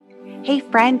Hey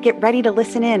friend, get ready to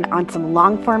listen in on some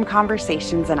long-form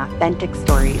conversations and authentic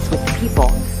stories with people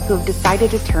who have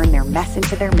decided to turn their mess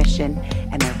into their mission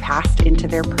and their past into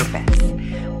their purpose.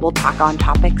 We'll talk on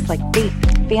topics like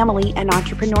faith, family, and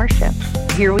entrepreneurship.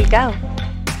 Here we go.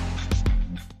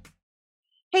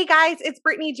 Hey guys, it's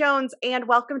Brittany Jones, and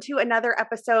welcome to another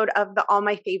episode of the All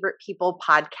My Favorite People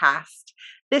podcast.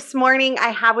 This morning, I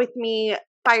have with me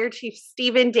Fire Chief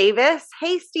Stephen Davis.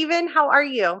 Hey, Stephen, how are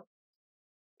you?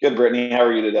 Good, Brittany. How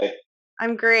are you today?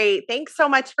 I'm great. Thanks so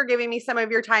much for giving me some of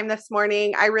your time this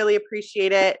morning. I really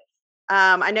appreciate it.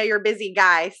 I know you're a busy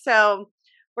guy, so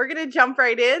we're going to jump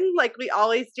right in like we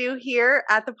always do here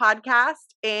at the podcast.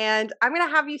 And I'm going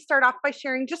to have you start off by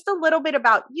sharing just a little bit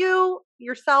about you,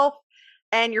 yourself,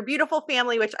 and your beautiful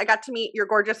family, which I got to meet your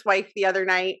gorgeous wife the other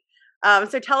night.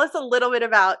 So tell us a little bit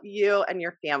about you and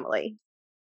your family.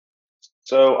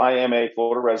 So I am a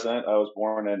Florida resident. I was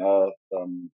born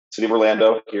in city of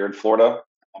Orlando here in Florida.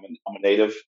 I'm a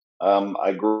native.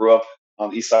 I grew up on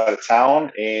the east side of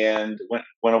town and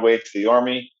went away to the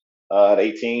Army at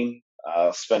 18.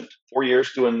 Spent 4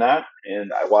 years doing that.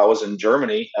 And while I was in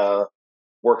Germany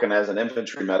working as an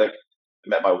infantry medic, I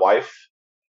met my wife.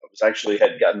 I was actually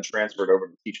had gotten transferred over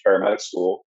to teach paramedic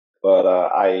school, but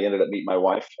I ended up meeting my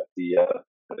wife at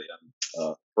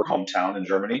her hometown in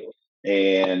Germany.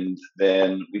 And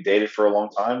then we dated for a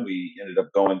long time. We ended up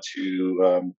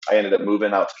I ended up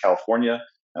moving out to California.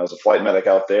 I was a flight medic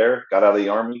out there, got out of the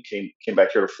Army, came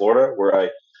back here to Florida, where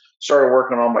I started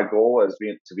working on my goal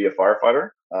to be a firefighter.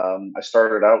 I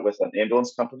started out with an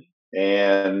ambulance company,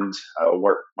 and I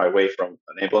worked my way from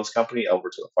an ambulance company over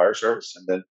to the fire service. And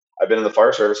then I've been in the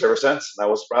fire service ever since. And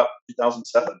that was about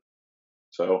 2007.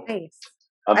 So Nice.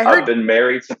 I've been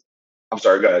married since. I'm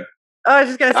sorry, go ahead. Oh, I was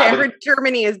just going to say, I heard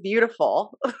Germany is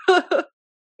beautiful.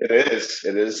 It is.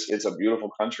 It's a beautiful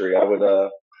country. I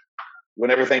would, when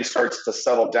everything starts to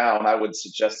settle down, I would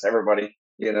suggest everybody,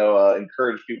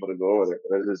 encourage people to go over there.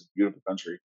 But it is a beautiful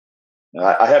country.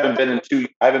 I haven't been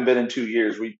in 2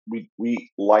 years. We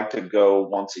like to go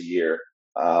once a year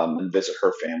and visit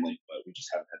her family, but we just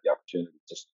haven't had the opportunity,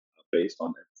 just based on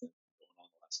everything going on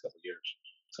the last couple of years.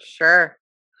 So. Sure.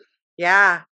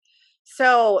 Yeah.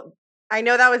 So I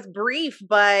know that was brief,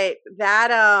 but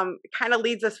that kind of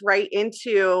leads us right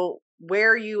into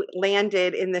where you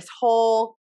landed in this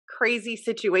whole crazy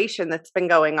situation that's been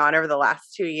going on over the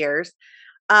last 2 years.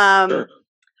 Sure.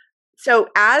 So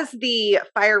as the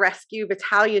fire rescue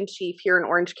battalion chief here in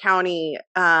Orange County,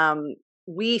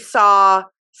 we saw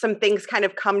some things kind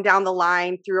of come down the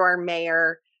line through our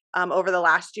mayor over the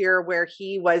last year, where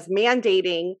he was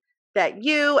mandating that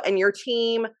you and your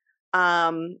team,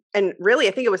 and really,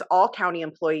 I think it was all county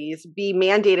employees, be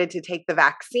mandated to take the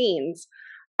vaccines.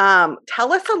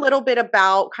 Tell us a little bit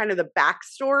about kind of the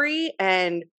backstory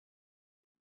and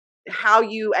how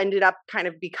you ended up kind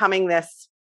of becoming this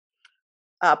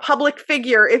public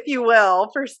figure, if you will,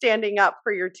 for standing up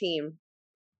for your team.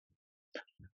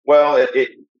 Well,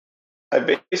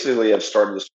 I basically have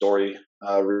started the story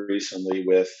recently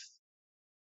with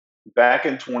back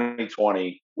in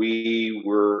 2020, we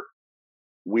were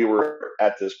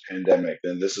at this pandemic,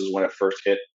 and this is when it first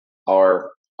hit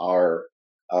our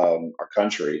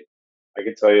country. I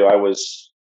can tell you, I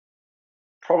was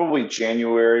probably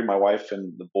January. My wife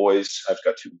and the boys, I've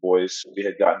got 2 boys. We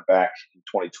had gotten back in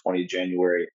 2020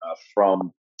 January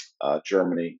from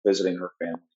Germany, visiting her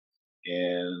family,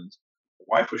 and the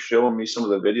wife was showing me some of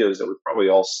the videos that we've probably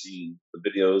all seen. The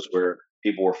videos where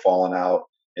people were falling out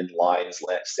in lines,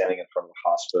 standing in front of the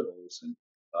hospitals, and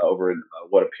over in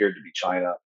what appeared to be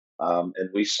China. And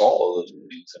we saw all those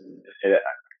things. And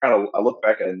I look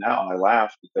back at it now and I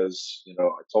laugh because, I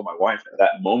told my wife at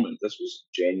that moment, this was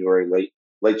January,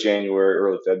 late January,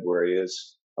 early February, I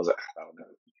was like, I don't know,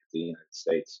 the United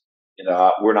States.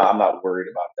 I'm not worried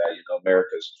about that.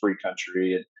 America's a free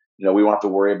country, and, we won't have to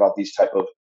worry about these type of,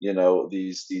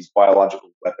 these biological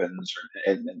weapons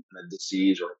and a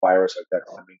disease or a virus like that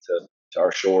coming to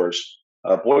our shores.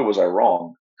 Boy, was I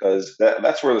wrong, because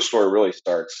that's where the story really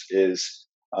starts. Is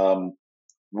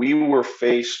we were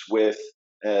faced with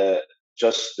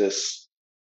just this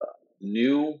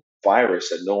new virus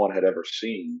that no one had ever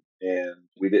seen, and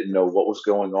we didn't know what was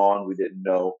going on. We didn't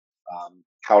know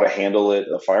how to handle it.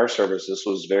 The fire service, this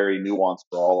was very nuanced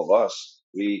for all of us.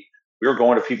 We were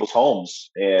going to people's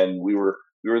homes, and we were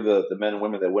the men and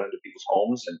women that went into people's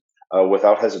homes and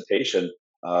without hesitation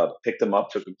picked them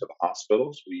up, took them to the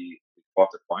hospitals. We fought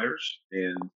the fires,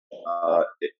 and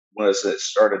once it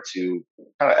started to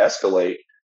kind of escalate,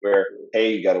 where,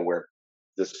 hey, you got to wear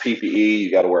this PPE, you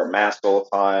got to wear a mask all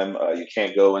the time, you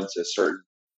can't go into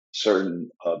certain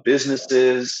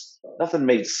businesses, nothing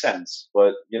made sense.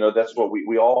 But that's what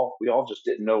we all just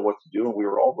didn't know what to do, and we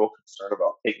were all real concerned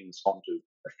about taking this home to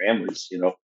our families.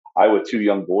 I with two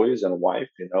young boys and a wife.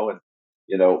 And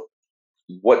you know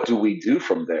what do we do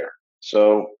from there?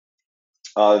 So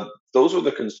those were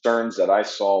the concerns that I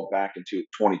saw back into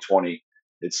 2020.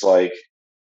 It's like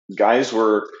guys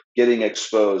were getting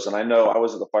exposed, and I know I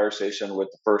was at the fire station with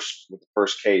the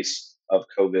first case of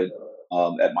COVID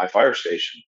at my fire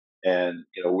station, and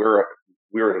we were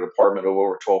at a department of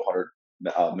over 1,200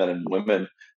 men and women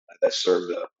that served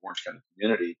the Orange County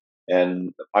community,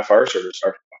 and my fire service,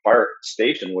 our fire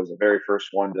station, was the very first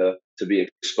one to be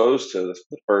exposed to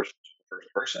the first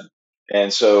person,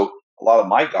 and so a lot of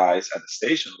my guys at the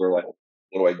station were like, what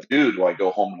do I do? Do I go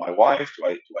home to my wife? Do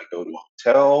I go to a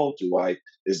hotel?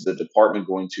 Is the department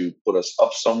going to put us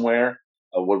up somewhere?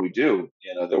 What do we do?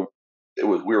 We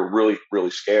were really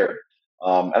really scared,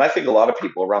 and I think a lot of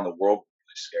people around the world were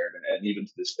really scared, and even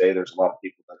to this day, there's a lot of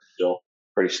people that are still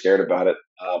pretty scared about it.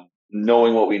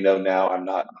 Knowing what we know now, I'm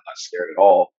not scared at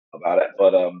all about it.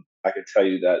 But I can tell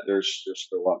you that there's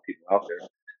still a lot of people out there.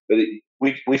 But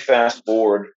we fast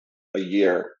forward a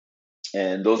year,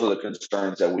 and those are the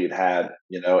concerns that we had,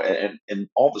 and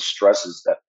all the stresses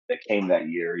that came that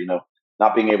year,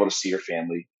 not being able to see your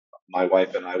family. My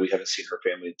wife and I, we haven't seen her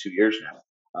family in 2 years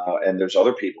now, and there's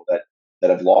other people that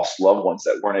have lost loved ones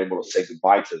that weren't able to say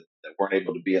goodbye to, that weren't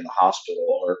able to be in the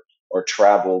hospital or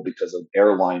travel because of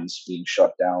airlines being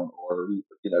shut down, or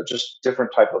just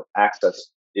different type of access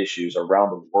issues around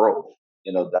the world.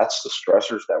 That's the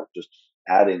stressors that were just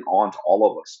adding on to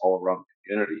all of us all around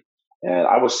the community, and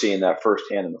I was seeing that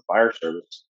firsthand in the fire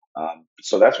service.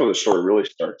 So that's where the story really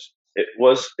starts. It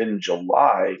was in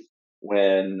July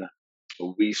when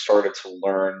we started to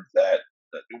learn that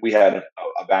we had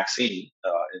a vaccine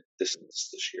this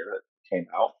year that came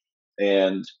out.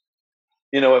 And,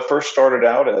 it first started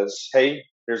out as, hey,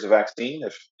 here's a vaccine.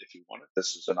 If you want it,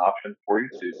 this is an option for you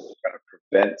to kind of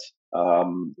prevent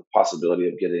the possibility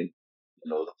of getting,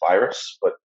 the virus.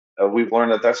 But we've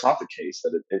learned that that's not the case,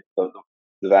 that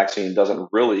the vaccine doesn't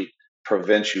really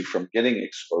prevent you from getting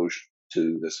exposure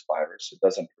to this virus. It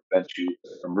doesn't prevent you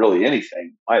from really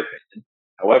anything, in my opinion.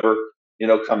 However,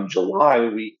 come July,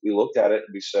 we looked at it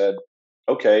and we said,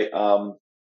 okay,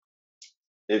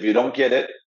 if you don't get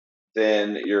it,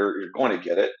 then you're going to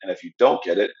get it, and if you don't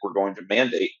get it, we're going to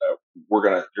mandate. You're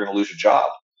going to lose your job.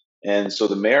 And so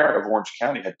the mayor of Orange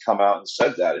County had come out and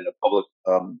said that in a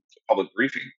public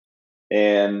briefing,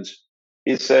 and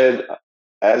he said,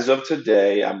 as of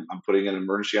today, I'm putting an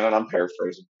emergency on it. I'm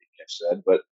paraphrasing what he said,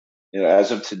 but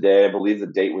as of today, I believe the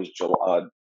date was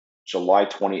July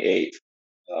 28th,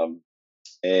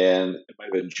 and it might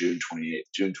have been June 28th,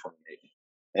 June 28th.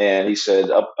 And he said,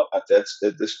 up at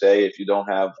this day, if you don't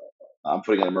have, I'm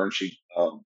putting an emergency, a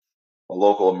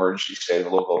local emergency, state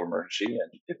of a local emergency,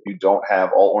 and if you don't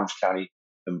have, all Orange County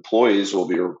employees will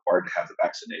be required to have the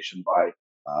vaccination by,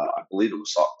 I believe it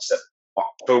was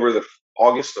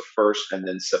August the 1st, and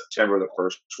then September the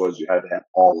 1st was you had to have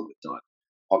all of it done.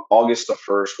 August the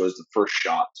 1st was the first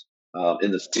shot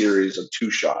in the series of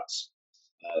two shots.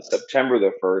 September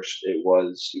the 1st, it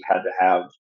was you had to have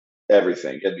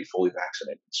everything. You had to be fully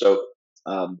vaccinated. So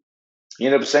he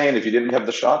ended up saying if you didn't have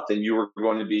the shot, then you're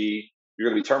going to be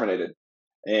terminated,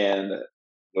 and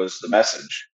was the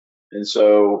message. And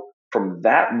so from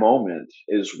that moment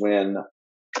is when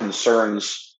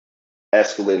concerns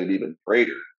escalated even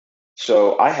greater.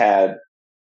 So I had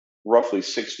roughly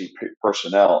 60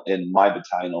 personnel in my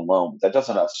battalion alone. That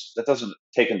doesn't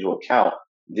take into account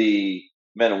the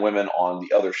men and women on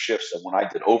the other shifts. And when I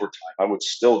did overtime, I would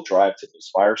still drive to those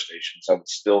fire stations. I would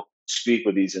still speak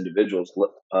with these individuals,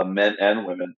 men and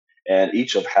women, and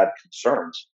each have had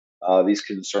concerns. These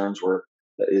concerns were: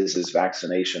 is this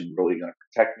vaccination really going to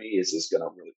protect me?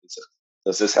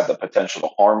 Does this have the potential to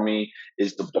harm me?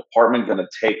 Is the department going to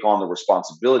take on the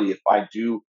responsibility if I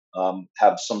do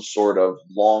have some sort of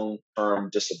long-term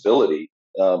disability?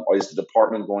 Or is the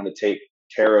department going to take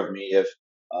care of me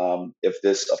if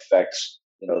this affects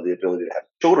the ability to have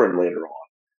children later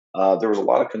on? There was a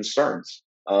lot of concerns,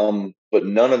 but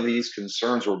none of these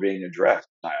concerns were being addressed.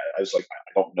 I was like,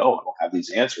 I don't know. I don't have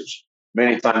these answers.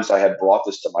 Many times I had brought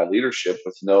this to my leadership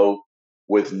with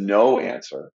no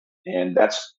answer, and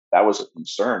that was a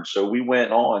concern. So we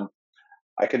went on.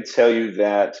 I can tell you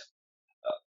that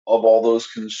of all those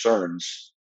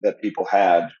concerns that people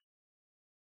had,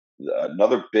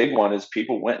 another big one is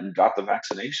people went and got the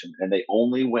vaccination, and they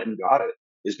only went and got it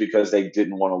is because they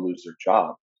didn't want to lose their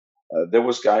job. There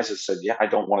was guys that said, "Yeah, I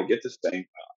don't want to get this thing,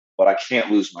 but I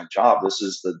can't lose my job. This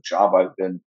is the job I've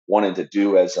been wanting to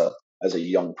do as a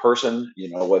young person,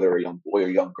 whether a young boy or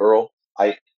young girl.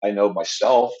 I know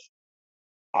myself,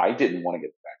 I didn't want to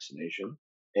get the vaccination,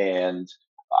 and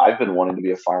I've been wanting to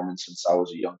be a fireman since I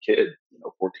was a young kid,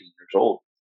 14 years old.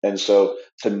 And so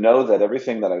to know that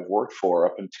everything that I've worked for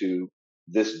up into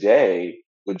this day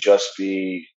would just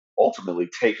be ultimately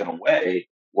taken away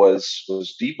was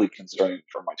deeply concerning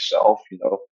for myself.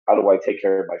 How do I take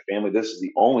care of my family? This is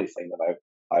the only thing that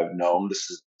I've known.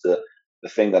 This is the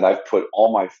thing that I've put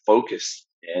all my focus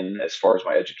in as far as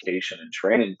my education and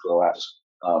training for the last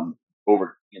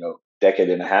over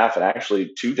decade and a half, and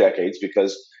actually 2 decades,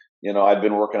 because I've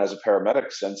been working as a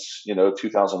paramedic since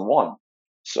 2001.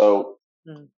 So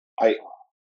Mm. I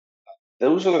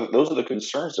those are the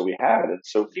concerns that we had, and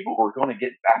so people were going to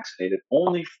get vaccinated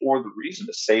only for the reason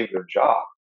to save their job.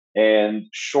 And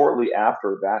shortly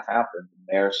after that happened,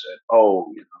 the mayor said,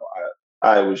 "Oh,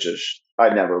 I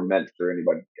never meant for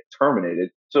anybody to get terminated."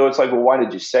 So it's like, well, why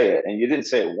did you say it? And you didn't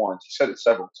say it once; you said it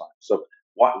several times. So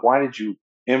why did you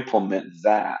implement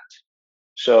that?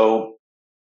 So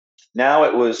now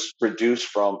it was reduced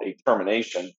from a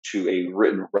termination to a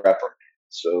written reprimand.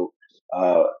 So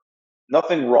uh,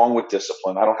 nothing wrong with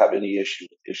discipline. I don't have any issue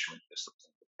with issuing discipline.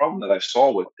 The problem that I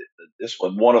saw with this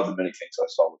one, one of the many things I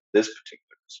saw with this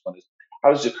particular discipline, is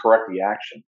how does it correct the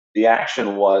action? The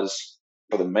action was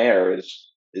for the mayor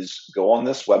is go on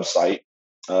this website.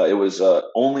 It was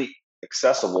only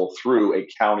accessible through a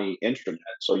county intranet,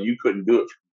 so you couldn't do it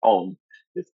from home.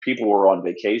 If people were on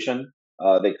vacation,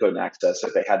 they couldn't access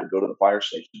it. They had to go to the fire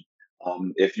station.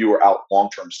 If you were out long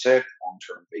term sick, long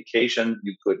term vacation,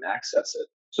 you couldn't access it.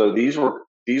 So these were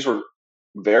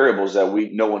variables that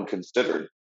no one considered.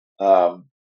 Um,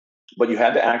 but you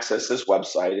had to access this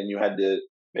website, and you had to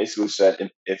basically said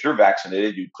if you're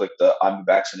vaccinated, you click the "I'm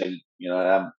vaccinated."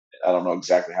 And I don't know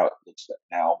exactly how it looks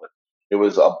now, but it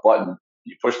was a button.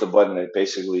 You push the button, and it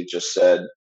basically just said,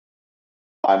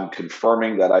 "I'm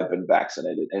confirming that I've been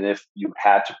vaccinated." And if you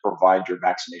had to provide your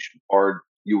vaccination card,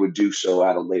 you would do so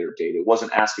at a later date. It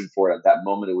wasn't asking for it at that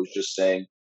moment. It was just saying,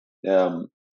 um,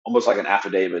 almost like an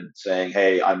affidavit saying,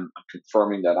 "Hey, I'm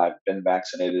confirming that I've been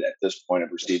vaccinated. At this point,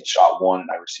 I've received shot one and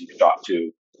I received shot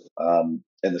two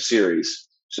in the series."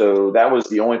 So that was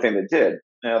the only thing that did.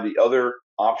 Now, the other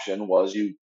option was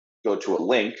you go to a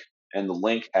link, and the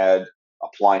link had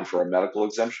applying for a medical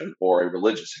exemption or a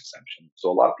religious exemption.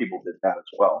 So a lot of people did that as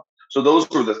well. So those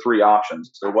were the three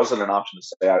options. There wasn't an option to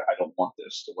say, I don't want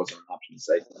this. There wasn't an option to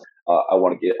say,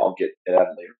 I'll get it at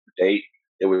a later date.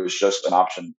 It was just an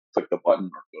option, click the button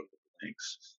or go to the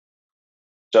links.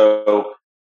 So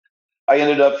I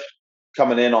ended up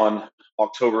coming in on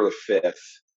October the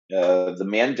 5th. The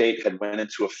mandate had went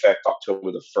into effect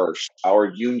October the 1st.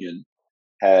 Our union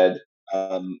had,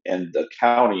 and the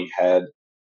county had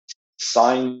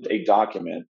signed a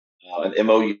document, an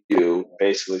MOU,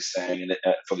 basically saying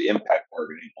for the impact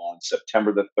bargaining on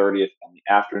September the 30th, on the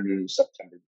afternoon of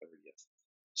September the 30th.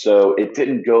 So it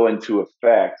didn't go into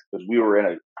effect because we were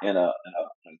in an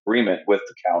agreement with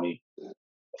the county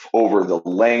over the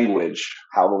language,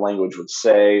 how the language would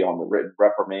say on the written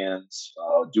reprimands.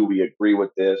 Do we agree with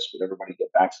this? Would everybody get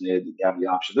vaccinated? Did you have the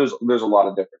option? There's a lot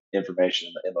of different information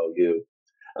in the MOU.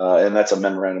 And that's a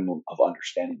memorandum of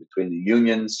understanding between the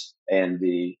unions and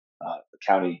the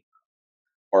county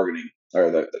bargaining,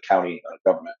 or the county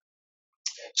government.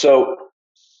 So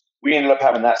we ended up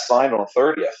having that signed on the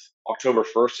 30th. October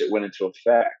 1st, it went into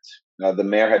effect. The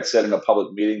mayor had said in a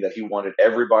public meeting that he wanted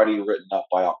everybody written up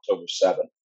by October 7th.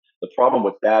 The problem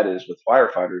with that is with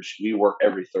firefighters, we work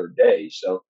every third day.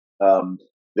 So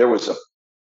there was a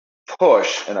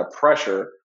push and a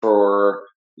pressure for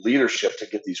leadership to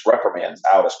get these reprimands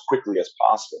out as quickly as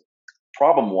possible.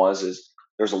 Problem is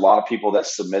there's a lot of people that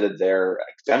submitted their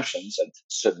exemptions and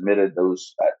submitted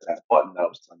that button that I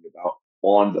was telling you about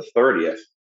on the 30th.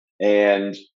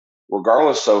 And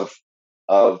regardless of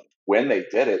when they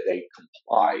did it, they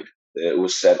complied. It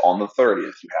was said on the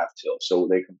 30th you have till, so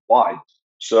they complied.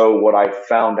 So what I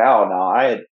found out,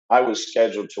 now I was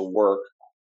scheduled to work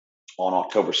on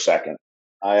October 2nd.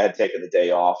 I had taken the day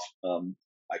off.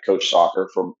 I coach soccer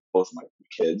for both of my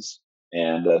kids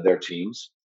and their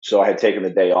teams, so I had taken the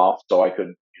day off so I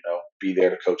could be there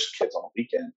to coach the kids on the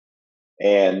weekend.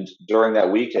 And during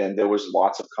that weekend, there was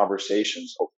lots of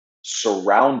conversations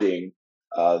surrounding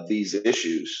these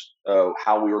issues,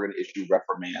 how we were going to issue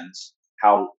reprimands,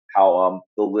 how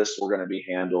the lists were going to be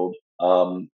handled.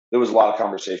 There was a lot of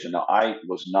conversation. Now, I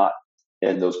was not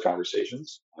in those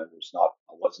conversations. I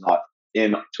was not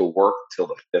in to work till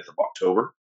the 5th of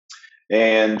October.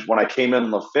 And when I came in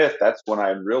on the 5th, that's when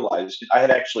I realized I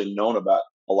had actually known about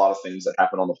a lot of things that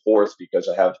happened on the 4th, because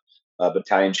I have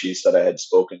battalion chiefs that I had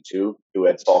spoken to who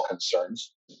had saw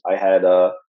concerns. I had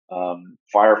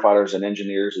firefighters and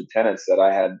engineers and tenants that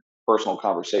I had personal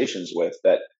conversations with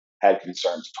that had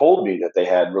concerns, told me that they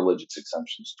had religious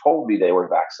exemptions, told me they were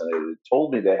vaccinated,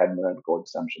 told me they had medical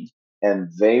exemptions, and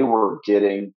they were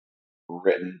getting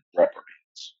written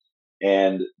reprimands.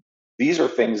 And these are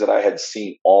things that I had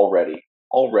seen already.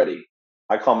 Already,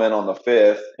 I come in on the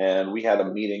 5th, and we had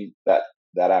a meeting that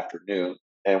afternoon,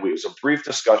 and it was a brief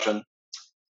discussion.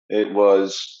 It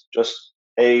was just,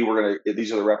 hey,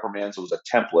 these are the reprimands. It was a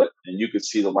template, and you could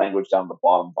see the language down the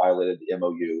bottom violated the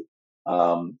MOU.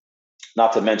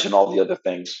 Not to mention all the other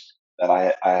things that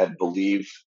I had believed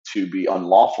to be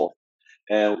unlawful.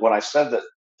 And when I said that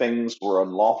things were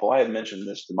unlawful, I had mentioned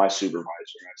this to my supervisor.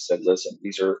 I said, "Listen,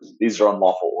 these are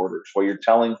unlawful orders. What you're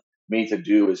telling me to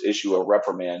do is issue a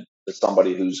reprimand to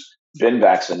somebody who's been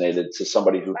vaccinated, to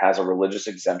somebody who has a religious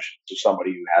exemption, to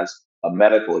somebody who has a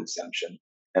medical exemption.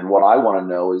 And what I want to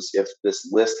know is if this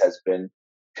list has been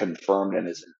confirmed and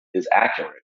is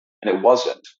accurate." And it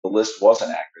wasn't. The list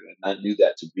wasn't accurate, and I knew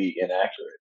that to be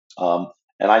inaccurate.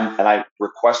 And I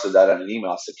requested that in an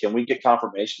email. I said, "Can we get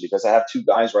confirmation? Because I have 2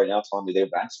 guys right now telling me they're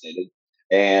vaccinated,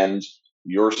 and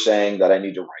you're saying that I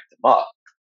need to write them up,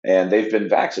 and they've been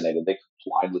vaccinated. They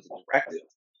complied with the directive."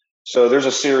 So there's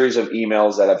a series of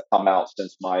emails that have come out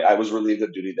since I was relieved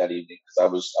of duty that evening,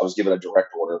 because I was given a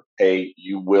direct order. Hey,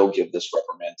 you will give this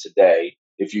reprimand today.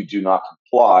 If you do not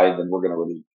comply, then we're going to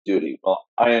relieve duty. Well,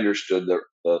 I understood the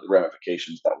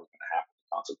ramifications that were going to happen,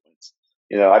 the consequence.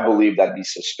 I believed I'd be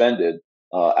suspended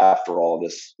after all of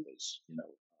this was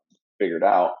figured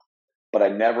out, but I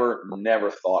never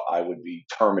thought I would be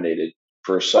terminated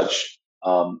for such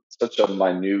a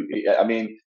minute. I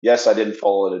mean, yes, I didn't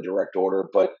follow the direct order,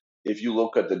 but if you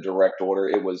look at the direct order,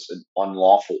 it was an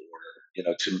unlawful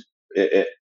order.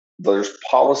 There's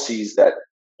policies that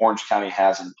Orange County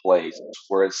has in place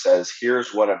where it says,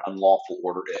 here's what an unlawful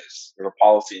order is. There's a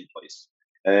policy in place,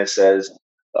 and it says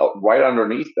right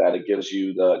underneath that, it gives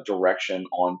you the direction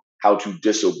on how to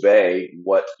disobey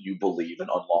what you believe an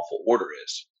unlawful order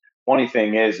is. Funny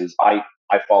thing is I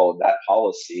followed that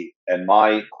policy, and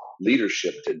my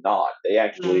leadership did not. They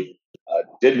actually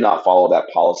did not follow that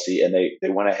policy, and they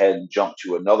went ahead and jumped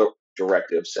to another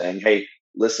directive saying, "Hey,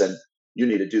 listen, you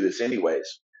need to do this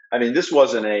anyways." I mean, this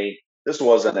wasn't an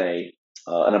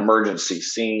emergency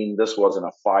scene. This wasn't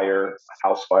a fire, a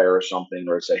house fire or something,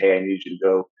 or say, "Hey, I need you to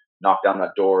go knock down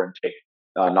that door and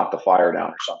knock the fire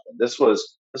down" or something. This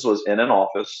was in an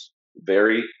office,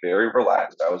 very very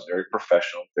relaxed. I was very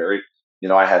professional, very.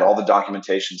 I had all the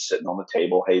documentation sitting on the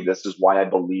table. Hey, this is why I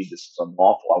believe this is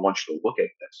unlawful. I want you to look at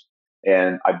this.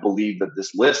 And I believe that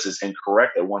this list is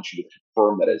incorrect. I want you to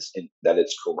confirm that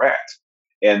it's correct.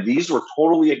 And these were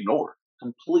totally ignored,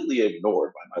 completely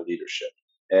ignored by my leadership.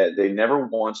 And they never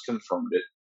once confirmed it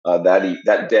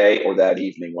that day or that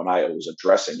evening when I was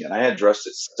addressing it. And I had addressed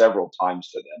it several times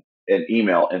to them in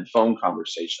email and phone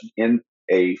conversation, in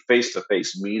a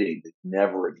face-to-face meeting. They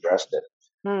never addressed it.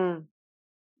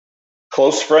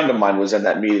 Close friend of mine was in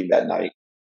that meeting that night.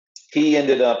 He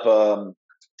ended up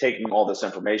taking all this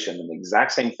information, and the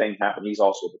exact same thing happened. He's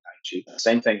also the night chief. The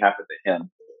same thing happened to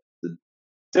him. The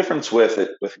difference with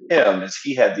him is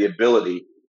he had the ability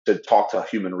to talk to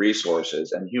human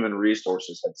resources, and human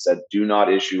resources had said, "Do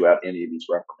not issue out any of these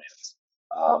reprimands."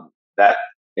 That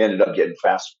ended up getting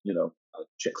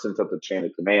sent up the chain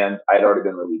of command. I had already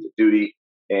been relieved of duty,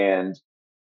 and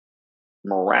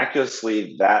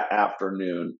miraculously that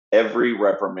afternoon, every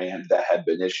reprimand that had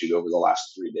been issued over the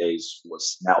last 3 days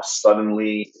was now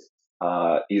suddenly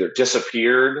either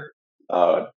disappeared,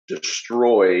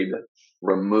 destroyed,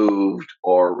 removed,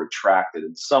 or retracted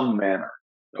in some manner.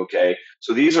 Okay,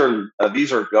 so these are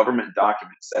government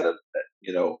documents that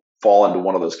fall into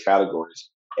one of those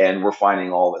categories, and we're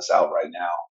finding all this out right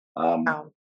now.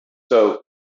 Wow.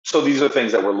 So these are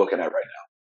things that we're looking at right now.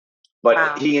 But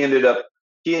Wow. he ended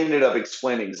up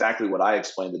explaining exactly what I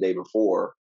explained the day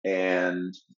before,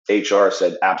 and HR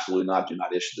said, "Absolutely not. Do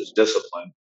not issue this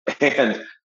discipline." And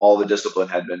all the discipline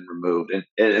had been removed.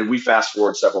 And we fast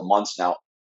forward several months now.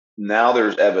 Now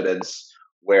there's evidence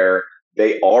where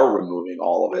they are removing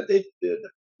all of it.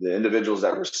 The individuals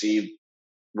that received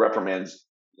reprimands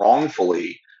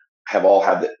wrongfully have all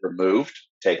had it removed,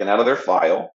 taken out of their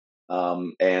file,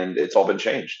 and it's all been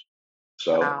changed.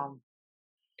 So. Wow.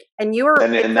 And you were,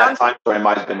 And in that time frame,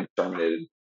 I've been terminated.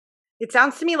 It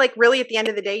sounds to me like really at the end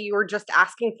of the day, you were just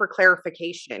asking for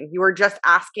clarification. You were just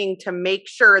asking to make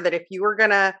sure that if you were going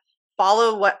to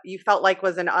follow what you felt like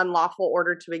was an unlawful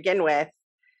order to begin with,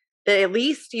 that at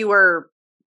least you were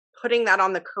putting that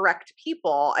on the correct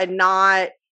people and not,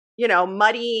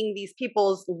 muddying these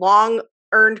people's long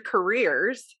earned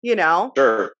careers,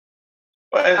 Sure.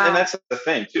 Well, and that's the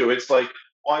thing too. It's like,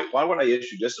 why would I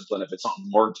issue discipline if it's not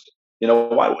warranted?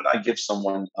 Why would I give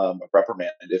someone a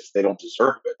reprimand if they don't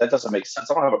deserve it? That doesn't make sense.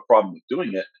 I don't have a problem with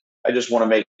doing it. I just want to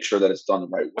make sure that it's done the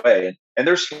right way. And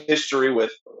there's history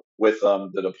with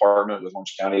the department, with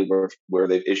Orange County, where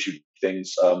they've issued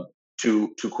things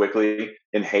too quickly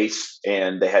in haste,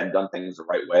 and they hadn't done things the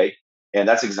right way. And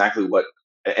that's exactly what.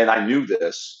 And I knew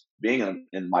this, being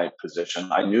in my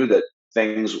position. I knew that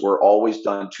things were always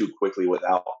done too quickly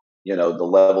without the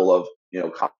level of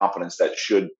competence that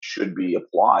should be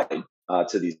applied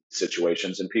to these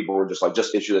situations. And people were just like,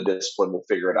 just issue the discipline, we'll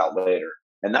figure it out later.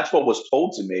 And that's what was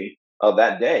told to me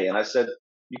that day. And I said,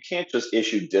 you can't just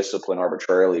issue discipline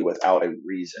arbitrarily without a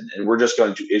reason. And we're just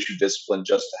going to issue discipline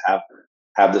just to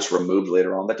have this removed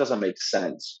later on. That doesn't make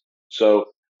sense. So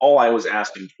all I was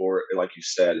asking for, like you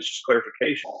said, is just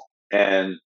clarification.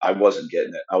 And I wasn't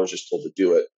getting it. I was just told to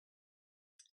do it.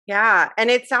 Yeah.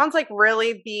 And it sounds like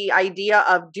really the idea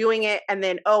of doing it and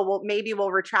then, oh, well, maybe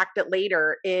we'll retract it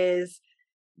later is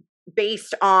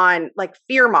based on like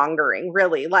fear mongering,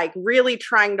 really, like really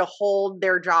trying to hold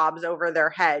their jobs over their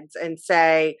heads and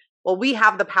say, well, we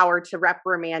have the power to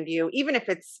reprimand you, even if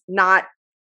it's not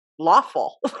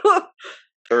lawful.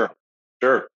 Sure.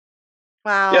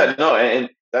 Wow. Yeah, no. And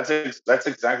that's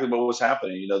exactly what was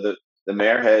happening. The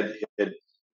mayor had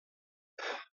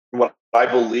what I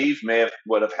believe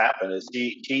would have happened is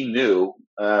he knew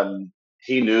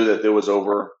that there was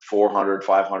over 400,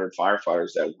 500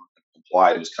 firefighters that weren't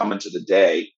complied. It was coming to the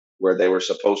day where they were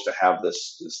supposed to have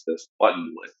this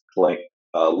button link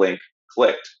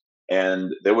clicked,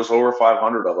 and there was over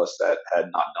 500 of us that had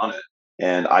not done it.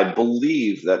 And I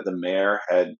believe that the mayor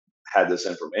had this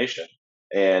information,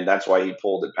 and that's why he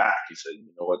pulled it back. He said,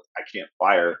 "You know what? I can't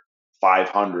fire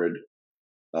 500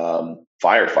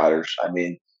 firefighters." I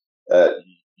mean,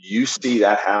 you see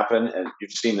that happen, and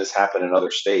you've seen this happen in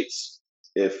other states.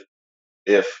 And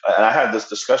I had this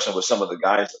discussion with some of the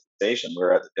guys at the station. We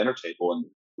were at the dinner table, and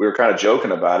we were kind of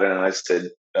joking about it. And I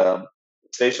said, the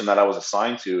station that I was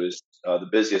assigned to is the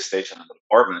busiest station in the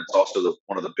department. It's also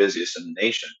one of the busiest in the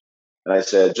nation. And I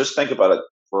said, just think about it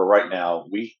for right now.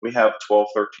 We have 12,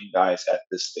 13 guys at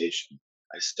this station.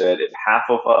 I said, if half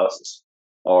of us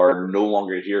are no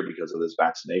longer here because of this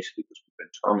vaccination, because we've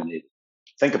been terminated,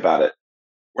 think about it.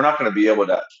 We're not going to be able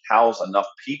to house enough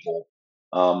people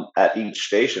at each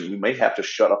station. We may have to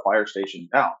shut a fire station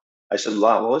down. I said,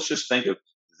 well, let's just think of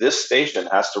this station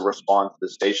has to respond to the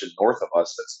station north of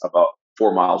us that's about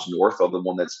 4 miles north of the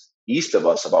one that's east of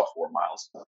us about 4 miles.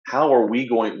 How are we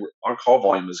going? Our call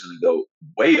volume is going to go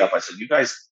way up. I said, you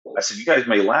guys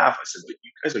may laugh. I said, but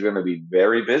you guys are going to be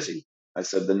very busy. I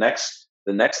said, the next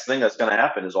thing that's going to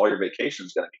happen is all your vacation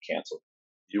is going to be canceled.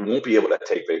 You won't be able to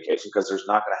take vacation because we're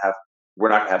not going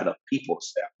to have enough people to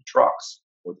staff the trucks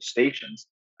or the stations.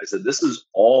 I said, this is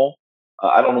all,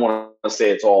 I don't want to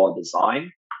say it's all in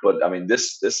design, but I mean,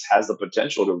 this has the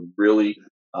potential to really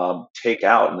take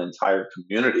out an entire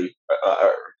community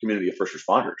of first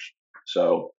responders.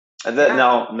 So, and then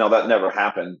now that never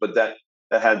happened, but that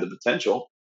had the potential.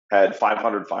 Had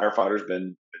 500 firefighters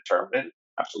been terminated?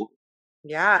 Absolutely.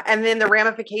 Yeah. And then the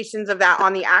ramifications of that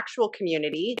on the actual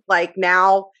community, like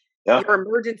now your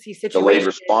emergency situation. Delayed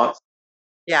response.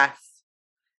 Yes.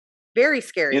 Very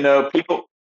scary.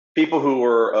 People who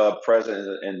were present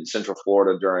in Central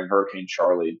Florida during Hurricane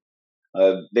Charley,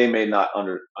 they may not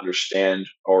understand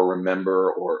or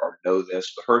remember or know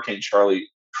this, but Hurricane Charley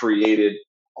created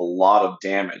a lot of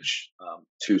damage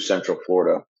to Central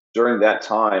Florida. During that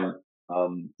time,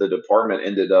 the department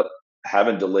ended up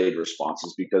having delayed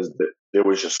responses because there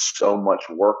was just so much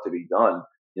work to be done.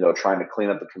 Trying to clean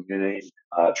up the community,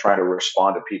 trying to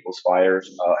respond to people's fires,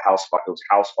 house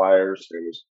fires.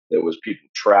 There was people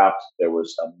trapped. There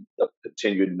was the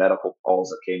continued medical calls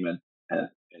that came in, and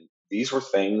these were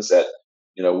things that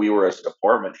we were as a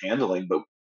department handling, but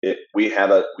we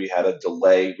had a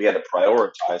delay. We had to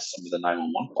prioritize some of the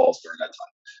 911 calls during that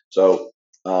time. So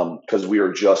because we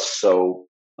were just so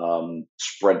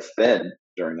spread thin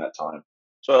during that time.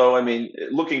 So I mean,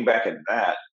 looking back at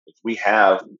that, if we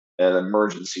have an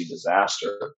emergency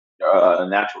disaster, a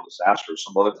natural disaster,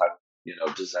 some other type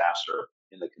of disaster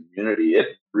in the community, it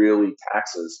really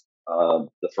taxes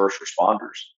the first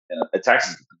responders, and it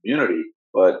taxes the community,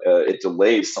 but it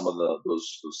delays some of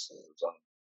those things.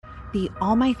 The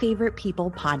All My Favorite People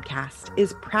podcast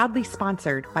is proudly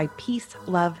sponsored by Peace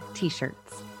Love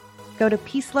T-shirts. Go to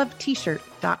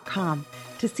peaceloveT-shirt.com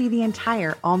to see the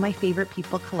entire All My Favorite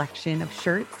People collection of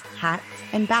shirts, hats,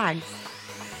 and bags.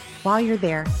 While you're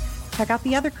there, check out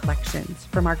the other collections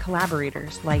from our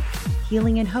collaborators like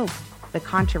Healing and Hope, The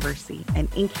Controversy, and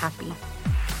Ink Happy.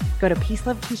 Go to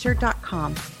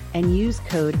peaceloveT-shirt.com and use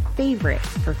code FAVORITE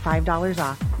for $5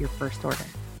 off your first order.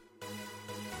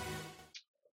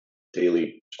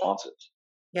 Daily responses.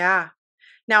 Yeah.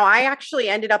 Now, I actually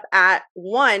ended up at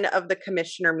one of the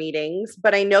commissioner meetings,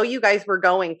 but I know you guys were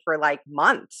going for like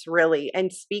months, really,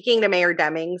 and speaking to Mayor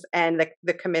Demings and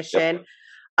the commission.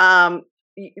 Yep.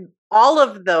 All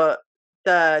of the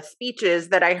speeches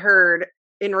that I heard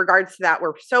in regards to that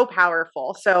were so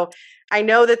powerful. So I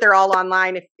know that they're all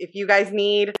online. If you guys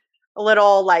need a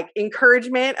little like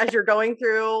encouragement as you're going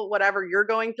through whatever you're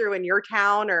going through in your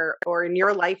town or in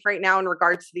your life right now in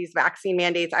regards to these vaccine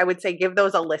mandates, I would say give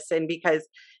those a listen, because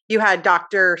you had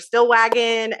Dr.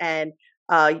 Stillwagon and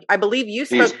I believe you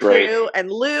spoke too,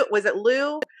 and Lou, was it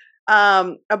Lou?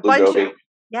 A bunch of,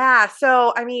 yeah.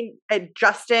 So, I mean,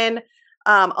 Justin,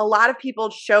 a lot of people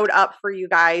showed up for you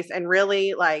guys and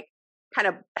really like kind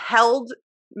of held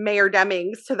Mayor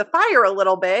Demings to the fire a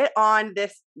little bit on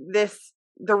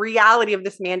the reality of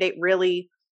this mandate really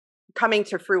coming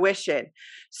to fruition.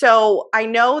 So I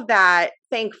know that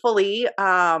thankfully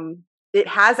it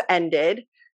has ended.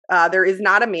 There is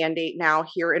not a mandate now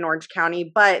here in Orange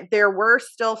County, but there were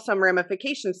still some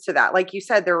ramifications to that. Like you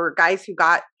said, there were guys who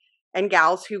got and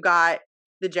gals who got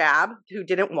the jab who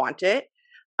didn't want it.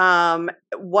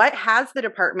 What has the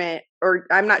department, or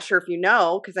I'm not sure if you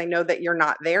know, because I know that you're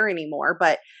not there anymore,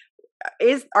 but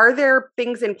are there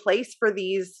things in place for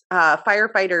these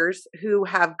firefighters who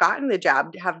have gotten the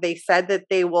jab? Have they said that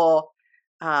they will,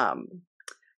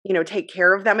 take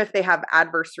care of them if they have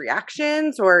adverse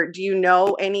reactions, or do you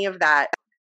know any of that?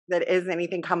 That is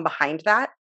anything come behind that?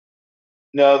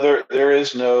 No, there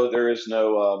is no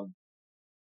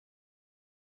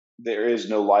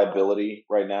liability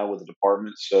right now with the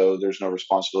department, so there's no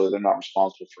responsibility. They're not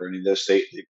responsible for any of this. They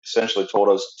essentially told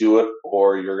us, do it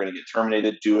or you're going to get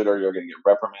terminated, do it or you're going to get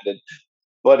reprimanded.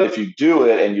 But if you do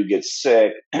it and you get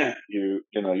sick,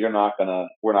 we're not going to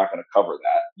cover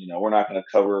that. We're not going to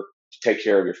cover to take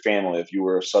care of your family if you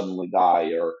were to suddenly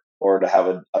die or to have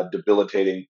a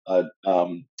debilitating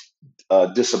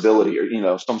disability,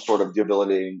 or some sort of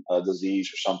debilitating disease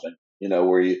or something,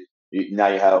 where now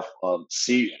you have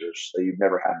seizures that you've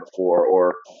never had before,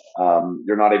 or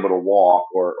you're not able to walk,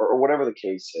 or whatever the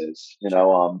case is.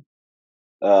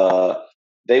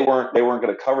 They weren't going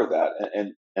to cover that,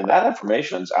 and that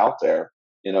information's out there.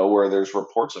 Where there's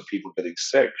reports of people getting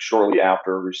sick shortly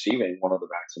after receiving one of the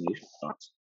vaccination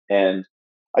shots, and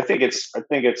I think it's.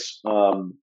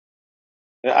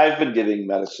 I've been giving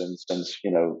medicine since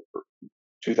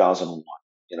 2001.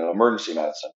 Emergency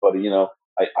medicine, but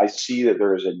I see that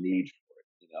there is a need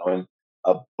for it,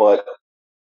 but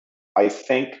I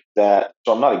think that,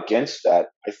 so I'm not against that.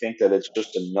 I think that it's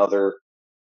just another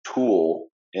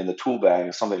tool in the tool bag,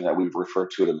 is something that we've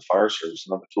referred to it in the fire service,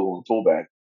 another tool in the tool bag,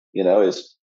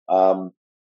 is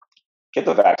get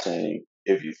the vaccine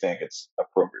if you think it's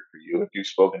appropriate for you. If you've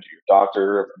spoken to your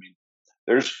doctor,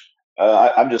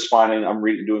 I'm just finding,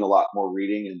 doing a lot more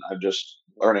reading, and I'm just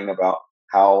learning about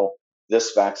how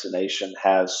this vaccination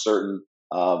has certain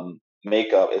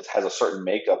makeup. It has a certain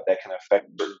makeup that can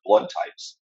affect certain blood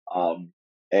types,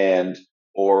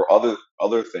 or other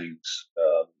things.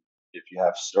 If you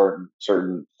have certain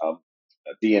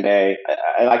DNA,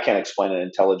 and I can't explain it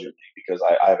intelligently because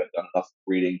I haven't done enough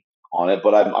reading on it,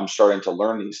 but I'm starting to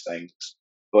learn these things.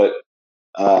 But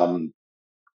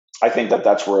I think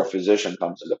that's where a physician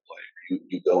comes into play.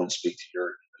 You go and speak to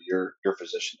your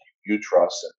physician you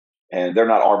trust, and they're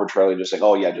not arbitrarily just saying,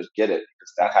 "Oh yeah, just get it,"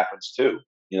 because that happens too.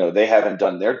 They haven't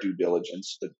done their due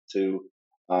diligence to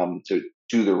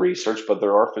do the research, but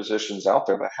there are physicians out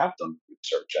there that have done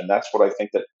research, and that's what I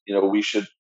think that we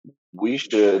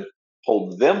should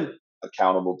hold them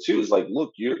accountable too. Is like,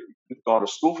 look, you've gone to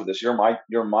school for this. You're my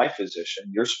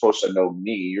physician. You're supposed to know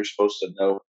me. You're supposed to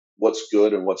know what's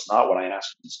good and what's not when I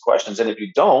ask these questions. And if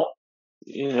you don't,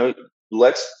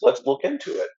 let's look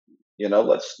into it.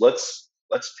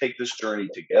 Let's take this journey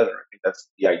together. I think that's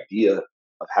the idea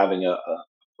of having a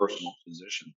personal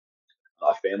physician,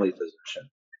 a family physician.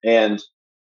 And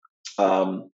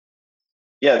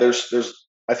there's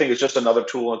I think it's just another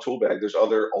tool in a tool bag. There's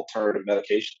other alternative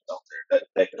medications out there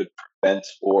that could prevent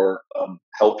or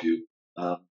help you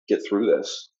get through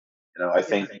this. I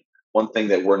think one thing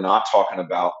that we're not talking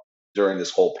about during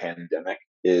this whole pandemic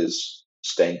is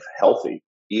staying healthy,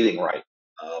 eating right,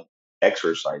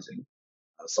 exercising.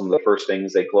 Some of the first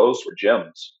things they closed were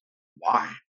gyms.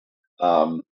 Why?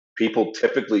 People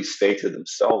typically stay to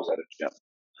themselves at a gym.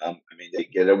 They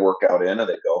get a workout in and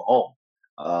they go home.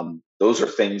 Those are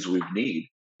things we need.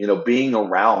 Being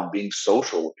around, being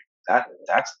social,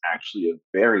 that's actually a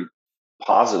very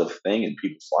positive thing in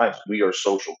people's lives. We are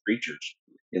social creatures.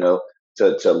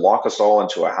 To lock us all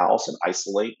into a house and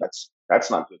isolate, that's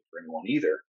not good for anyone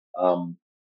either. Um,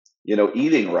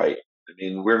 Eating right. I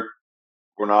mean, we're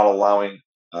not allowing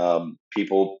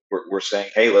people. We're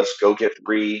saying, hey, let's go get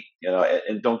free.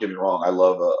 And don't get me wrong, I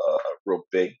love a real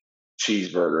big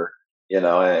cheeseburger. And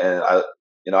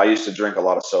I used to drink a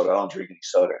lot of soda. I don't drink any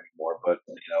soda anymore, but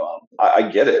I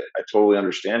get it. I totally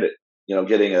understand it.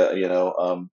 Getting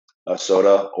a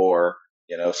soda or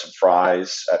some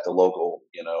fries at the local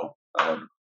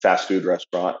fast food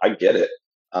restaurant. I get it.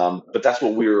 But that's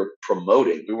what we were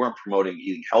promoting. We weren't promoting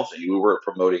eating healthy. We weren't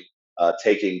promoting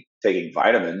taking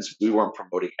vitamins. We weren't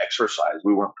promoting exercise.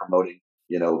 We weren't promoting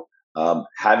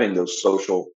having those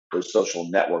social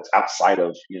networks outside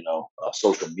of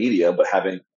social media, but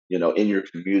having in your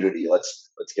community.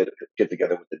 Let's get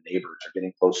together with the neighbors or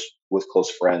getting close with close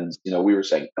friends. We were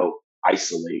saying, no,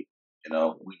 isolate. We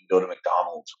can go to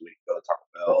McDonald's, we can go to Taco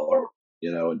Bell, or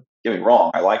and get me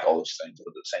wrong, I like all those things, but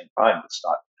at the same time, it's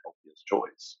not the healthiest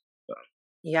choice. So,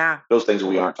 Yeah. those things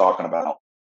we aren't talking about.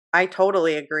 I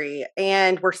totally agree.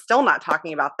 And we're still not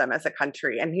talking about them as a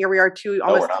country. And here we are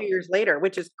almost 2 years later,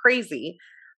 which is crazy.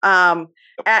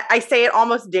 I say it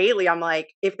almost daily. I'm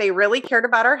like, if they really cared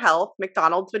about our health,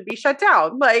 McDonald's would be shut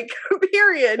down, like,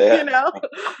 period,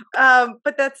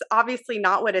 but that's obviously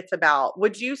not what it's about.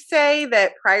 Would you say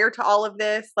that prior to all of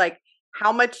this, like,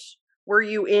 how much were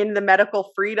you in the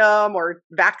medical freedom or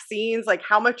vaccines? Like,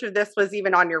 how much of this was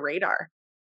even on your radar?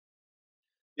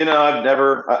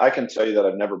 I can tell you that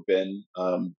I've never been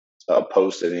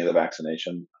opposed to any of the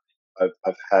vaccination.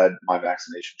 I've had my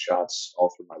vaccination shots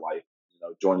all through my life.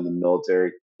 Joining the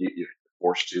military, you're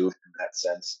forced to in that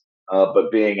sense. But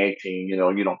being 18, you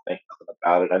don't think nothing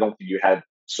about it. I don't think you had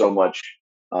so much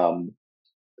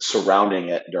surrounding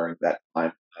it during that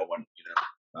time when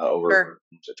over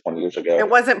 20 years ago. It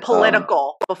wasn't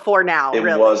political before now. It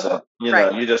really wasn't.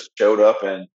 Right. You just showed up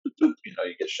and you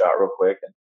get shot real quick,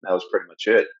 and that was pretty much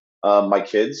it. My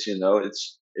kids,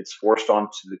 it's forced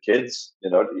onto the kids,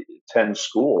 to attend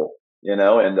school. And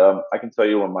I can tell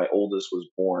you when my oldest was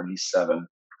born, he's 7.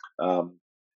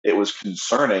 It was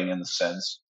concerning in the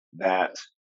sense that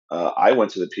I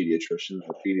went to the pediatrician.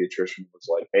 The pediatrician was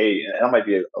like, "Hey," and I might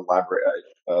be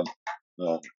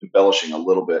embellishing a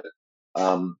little bit,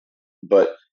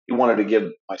 but he wanted to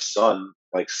give my son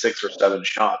like 6 or 7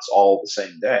 shots all the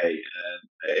same day,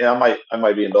 and I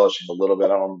might be embellishing a little bit.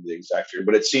 I don't remember the exact figure,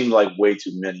 but it seemed like way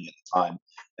too many at the time.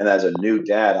 And as a new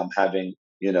dad, I'm having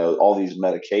all these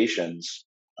medications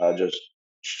just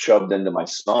shoved into my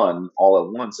son all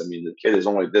at once. I mean, the kid is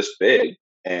only this big,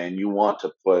 and you want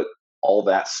to put all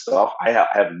that stuff. I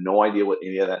have no idea what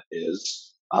any of that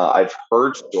is. I've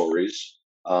heard stories,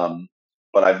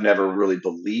 but I've never really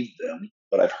believed them.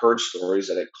 But I've heard stories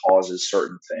that it causes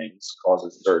certain things,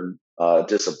 causes certain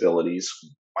disabilities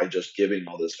by just giving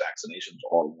all this vaccinations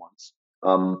all at once.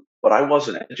 But I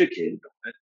wasn't educated on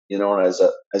it. And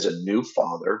as a new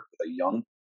father with a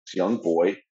young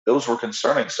boy, those were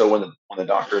concerning. So when the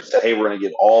doctor said, "Hey, we're going to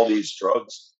give all these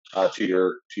drugs to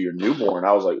your newborn,"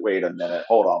 I was like, "Wait a minute,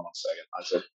 hold on 1 second." I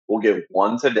said, "We'll give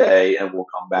one today, and we'll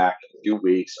come back in a few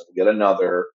weeks and we'll get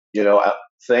another."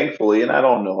 Thankfully, and I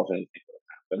don't know if anything would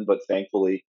have happened, but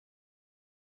thankfully,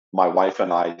 my wife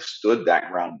and I stood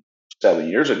that ground 7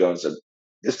 years ago and said,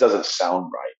 "This doesn't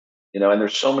sound right." And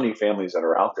there's so many families that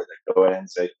are out there that go ahead and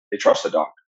say they trust the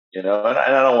doctor. And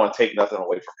I don't want to take nothing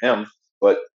away from him,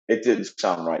 but it didn't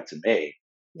sound right to me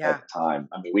at the time.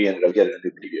 I mean, we ended up getting a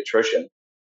new pediatrician.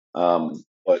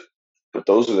 But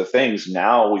those are the things.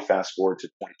 Now we fast forward to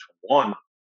 2021.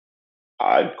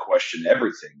 I question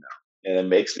everything now. And it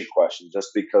makes me question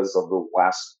just because of the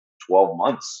last 12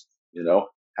 months,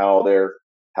 how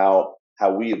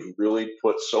we have really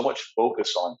put so much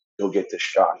focus on, go get this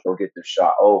shot.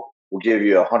 Oh, we'll give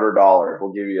you $100.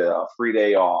 We'll give you a free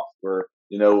day off. We're,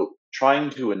 trying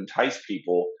to entice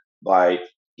people by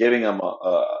giving them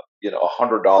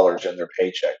 $100 in their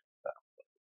paycheck.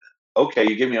 Okay,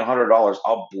 you give me $100,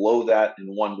 I'll blow that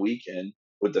in one weekend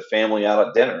with the family out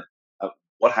at dinner.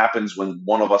 What happens when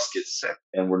one of us gets sick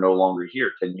and we're no longer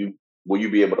here? Will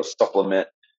you be able to supplement,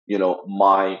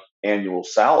 my annual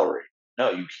salary?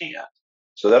 No, you can't.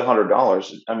 So that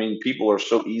 $100, I mean, people are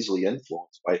so easily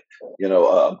influenced by,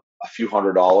 a few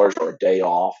 $100 or a day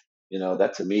off.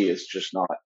 That to me is just not.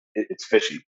 It's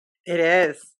fishy. It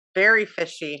is very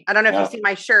fishy. I don't know if you see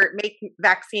my shirt, "Make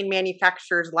vaccine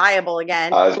manufacturers liable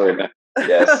again."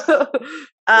 Yes.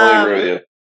 I agree with you.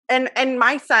 And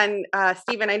my son,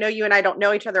 Stephen, I know you and I don't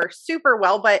know each other super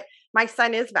well, but my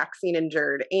son is vaccine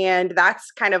injured. And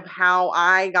that's kind of how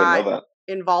I got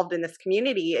involved in this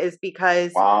community, is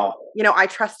because, I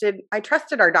trusted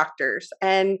our doctors.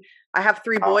 And I have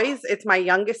 3 boys. It's my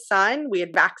youngest son. We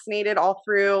had vaccinated all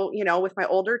through, with my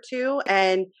older 2,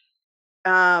 and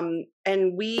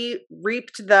we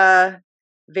reaped the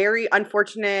very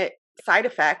unfortunate side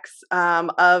effects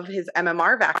of his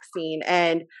MMR vaccine.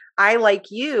 And I, like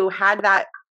you, had that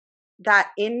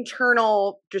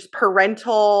internal, just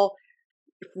parental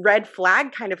red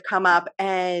flag kind of come up.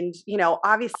 And,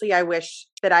 obviously I wish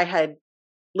that I had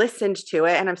listened to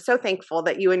it. And I'm so thankful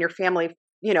that you and your family,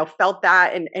 felt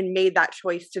that and made that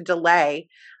choice to delay.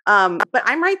 But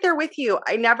I'm right there with you.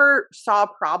 I never saw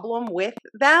a problem with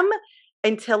them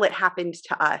until it happened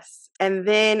to us. And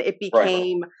then it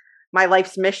became my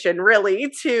life's mission,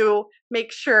 really, to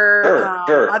make sure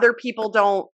other people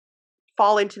don't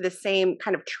fall into the same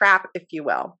kind of trap, if you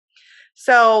will.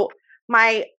 So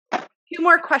my 2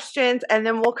 more questions, and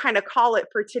then we'll kind of call it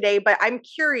for today. But I'm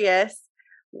curious,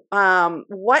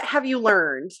 what have you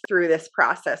learned through this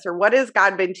process, or what has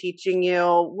God been teaching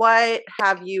you? What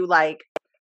have you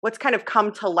what's kind of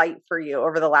come to light for you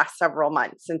over the last several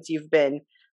months since you've been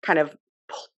kind of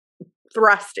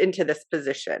thrust into this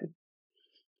position?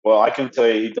 Well, I can tell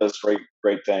you he does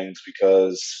great things,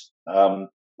 because I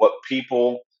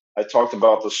talked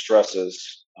about the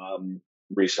stresses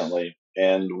recently,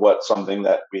 and something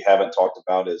that we haven't talked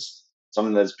about is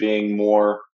something that's being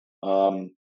more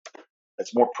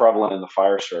it's more prevalent in the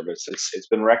fire service. It's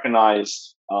been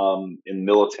recognized in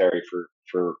military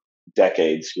for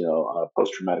decades,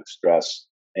 post-traumatic stress,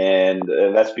 and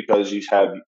that's because you have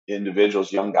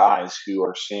individuals, young guys, who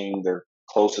are seeing their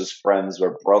closest friends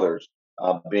or brothers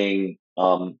being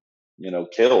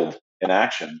killed in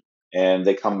action, and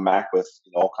they come back with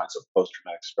all kinds of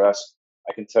post-traumatic stress.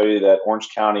 I can tell you that Orange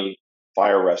County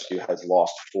Fire Rescue has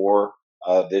lost 4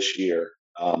 this year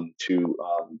to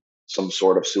some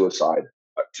sort of suicide.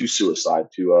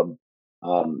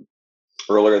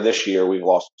 Earlier this year, we've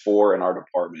lost 4 in our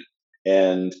department,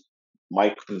 and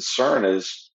my concern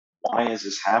is, why is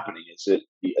this happening? Is it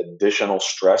the additional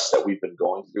stress that we've been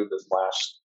going through this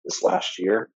last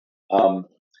year? I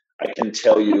can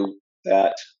tell you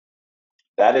that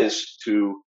is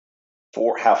to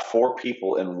have 4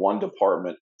 people in one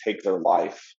department take their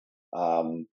life.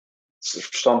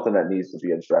 It's something that needs to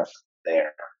be addressed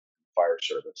there, fire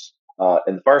service,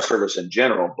 and the fire service in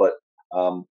general. But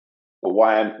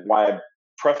why I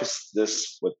preface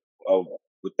this with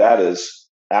that is,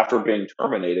 after being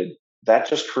terminated, that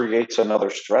just creates another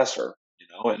stressor,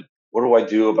 and what do I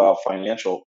do about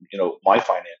my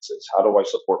finances? How do I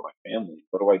support my family?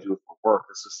 What do I do for work?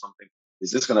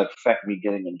 Is this going to affect me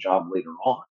getting a job later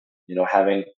on?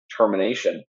 Having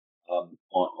termination on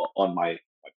my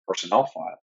personnel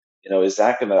file, is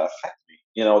that going to affect me?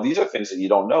 These are things that you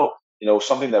don't know.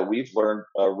 Something that we've learned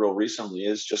real recently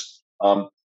is just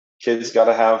kids got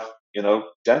to have,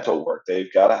 dental work.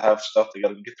 They've got to have stuff. They got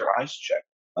to get their eyes checked.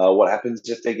 What happens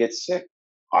if they get sick?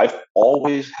 I've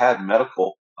always had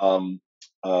medical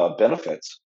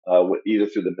benefits, either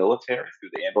through the military,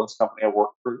 through the ambulance company I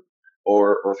work through,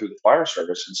 or through the fire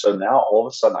service. And so now all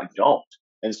of a sudden I don't.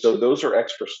 And so those are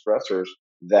extra stressors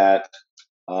that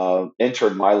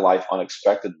entered my life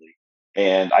unexpectedly.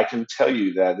 And I can tell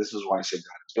you that this is why I say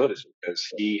God is good, is because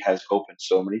He has opened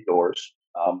so many doors.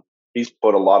 He's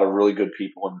put a lot of really good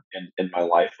people in my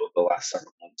life over the last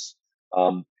several months.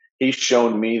 He's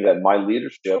shown me that my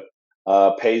leadership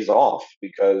pays off,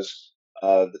 because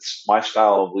my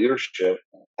style of leadership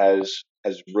has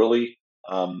really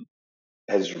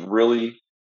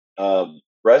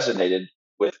resonated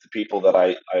with the people that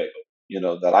I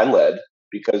led,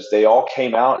 because they all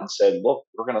came out and said, "Look,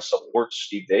 we're going to support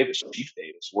Chief Davis.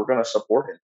 We're going to support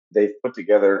him." They've put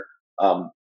together, a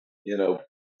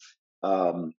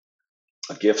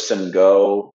Gifts and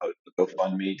Go, a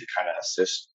GoFundMe to kind of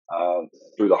assist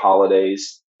through the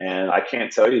holidays. And I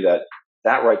can't tell you that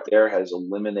right there has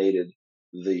eliminated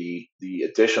the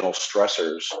additional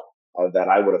stressors that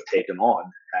I would have taken on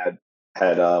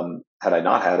had I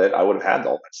not had it. I would have had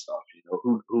all that stuff.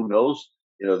 Who knows?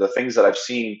 The things that I've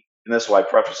seen, and that's why I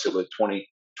preface it with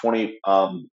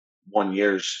 21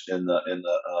 years in the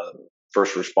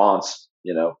first response.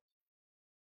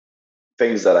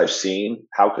 Things that I've seen.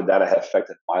 How could that have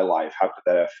affected my life? How could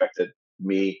that have affected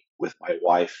me with my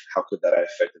wife? How could that have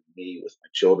affected me with my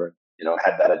children?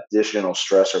 Had that additional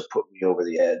stressor put me over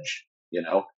the edge?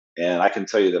 And I can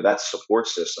tell you that support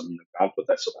system, God put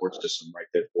that support system right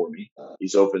there for me.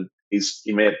 He's opened.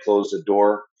 He may have closed the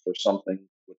door for something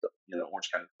with the Orange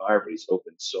County Fire, but He's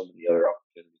opened so many other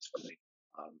opportunities for me,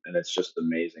 and it's just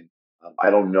amazing.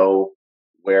 I don't know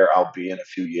where I'll be in a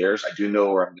few years. I do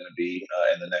know where I'm going to be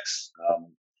in the next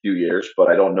few years, but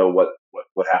I don't know what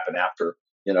happened after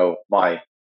my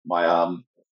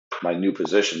my new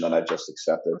position that I just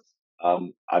accepted.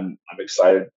 I'm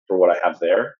excited for what I have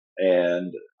there,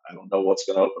 and I don't know what's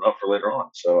going to open up for later on.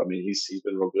 So I mean, he's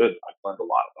been real good. I've learned a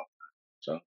lot about that.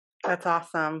 So That's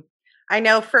awesome. I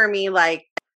know for me, like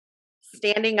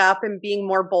standing up and being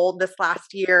more bold this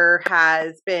last year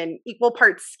has been equal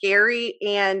parts scary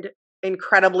and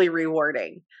incredibly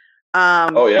rewarding.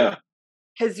 oh yeah,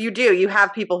 Because you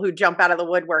have people who jump out of the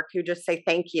woodwork who just say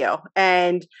thank you.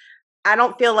 And I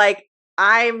don't feel like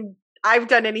I've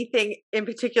done anything in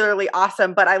particularly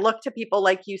awesome, but I look to people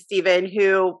like you, Stephen,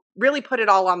 who really put it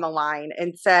all on the line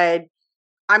and said,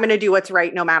 I'm going to do what's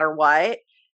right no matter what.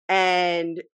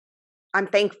 And I'm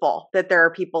thankful that there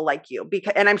are people like you,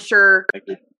 and I'm sure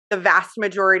the vast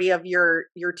majority of your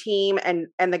team and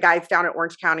the guys down at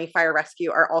Orange County Fire Rescue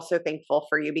are also thankful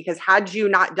for you, because had you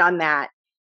not done that,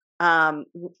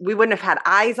 we wouldn't have had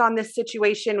eyes on this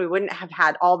situation. We wouldn't have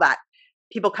had all that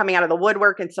people coming out of the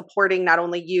woodwork and supporting not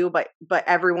only you, but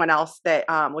everyone else that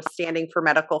was standing for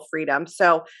medical freedom.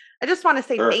 So I just want to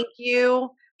say thank you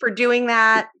for doing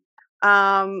that.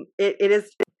 It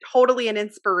is totally an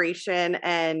inspiration,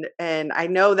 and I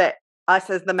know that us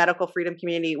as the medical freedom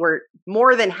community, we're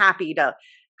more than happy to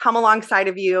come alongside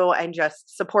of you and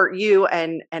just support you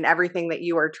and everything that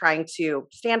you are trying to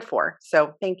stand for.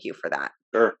 So thank you for that.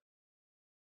 Sure.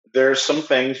 There's some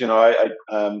things, I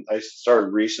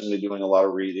started recently doing a lot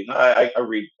of reading. I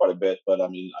read quite a bit, but I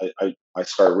mean, I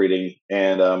started reading,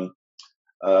 and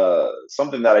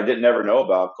something that I didn't ever know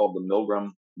about called the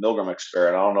Milgram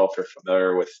experiment. I don't know if you're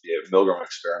familiar with the Milgram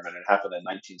experiment. It happened in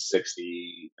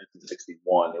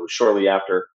 1961. It was shortly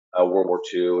after World War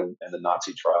II and the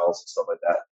Nazi trials and stuff like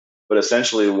that. But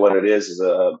essentially what it is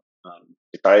a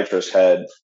psychiatrist had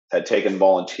taken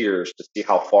volunteers to see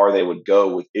how far they would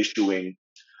go with issuing,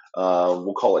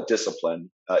 we'll call it discipline,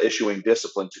 issuing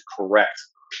discipline to correct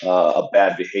a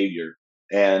bad behavior.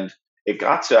 And it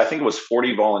got to, I think it was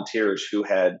 40 volunteers who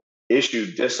had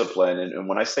issued discipline. And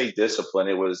when I say discipline,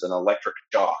 it was an electric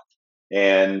shock.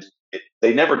 And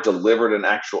they never delivered an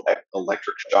actual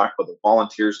electric shock, but the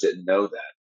volunteers didn't know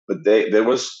that. But there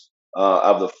was,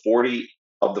 of the 40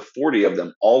 of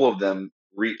them, all of them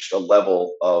reached a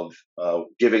level of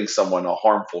giving someone a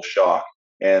harmful shock.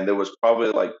 And there was probably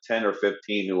like 10 or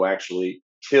 15 who actually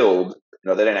killed,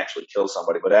 they didn't actually kill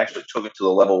somebody, but actually took it to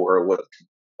the level where it would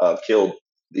have killed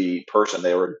the person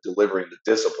they were delivering the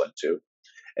discipline to.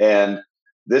 And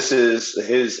this is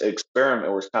his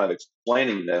experiment was kind of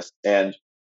explaining this. And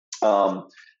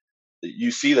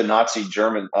you see the Nazis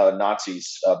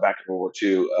back in World War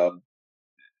II,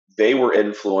 they were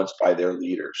influenced by their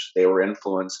leaders. They were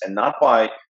influenced, and not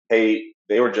by, hey,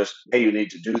 they were just, hey, you need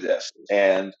to do this.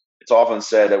 And it's often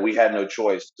said that we had no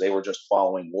choice. They were just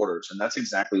following orders. And that's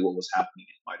exactly what was happening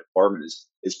in my department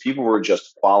is people were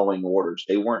just following orders.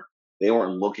 They weren't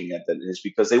looking at that. It's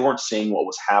because they weren't seeing what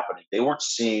was happening. They weren't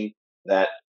seeing that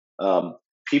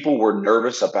people were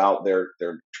nervous about their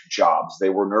jobs. They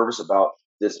were nervous about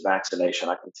this vaccination.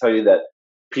 I can tell you that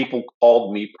people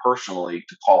called me personally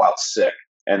to call out sick.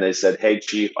 And they said, hey,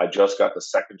 Chief, I just got the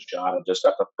second shot. I just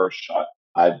got the first shot.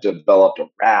 I've developed a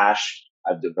rash.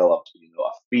 I've developed a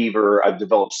fever. I've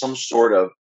developed some sort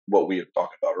of what we had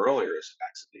talked about earlier as a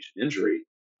vaccination injury.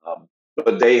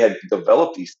 But they had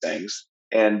developed these things.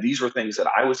 And these were things that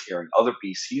I was hearing, other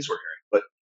BCs were hearing. But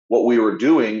what we were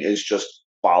doing is just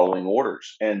following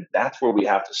orders. And that's where we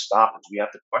have to stop. Is we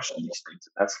have to question these things.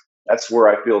 And that's where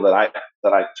I feel that I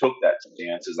took that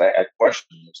stance, is I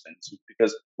questioned those things,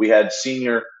 because we had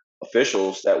senior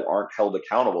officials that aren't held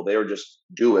accountable. They were just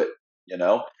do it,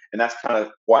 And that's kind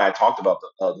of why I talked about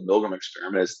the Milgram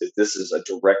experiment. Is this is a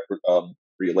direct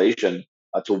relation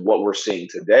to what we're seeing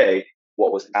today,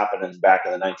 what was happening back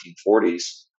in the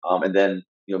 1940s. And then,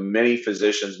 many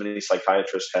physicians, many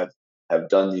psychiatrists have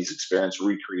done these experiments,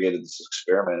 recreated this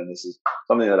experiment. And this is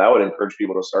something that I would encourage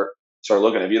people to start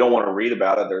looking. If you don't want to read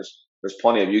about it, there's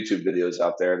plenty of YouTube videos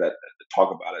out there that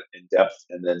talk about it in depth,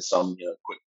 and then some,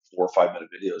 quick 4 or 5 minute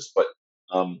videos. But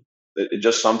it's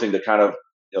just something to kind of,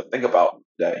 think about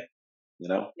today,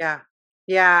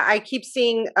 Yeah. I keep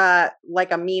seeing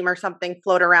like a meme or something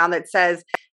float around that says,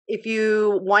 if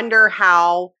you wonder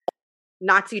how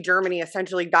Nazi Germany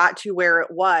essentially got to where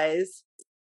it was,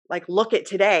 like, look at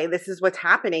today. This is what's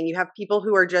happening. You have people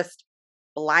who are just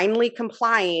blindly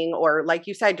complying, or like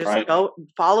you said, just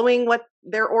following what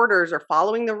their orders or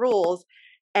following the rules.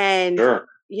 And, sure.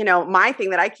 My thing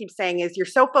that I keep saying is, you're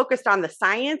so focused on the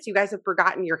science, you guys have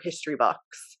forgotten your history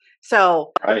books.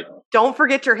 So don't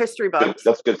forget your history books.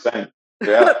 That's a good thing.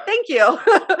 Yeah. Thank you.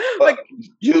 Like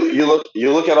you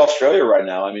look at Australia right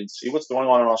now. I mean, see what's going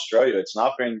on in Australia. It's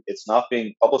not being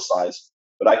publicized,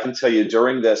 But I can tell you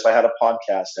during this, I had a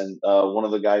podcast, and one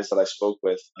of the guys that I spoke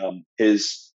with,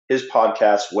 his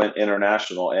podcast went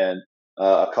international, and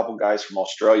a couple guys from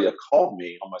Australia called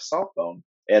me on my cell phone,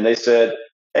 and they said,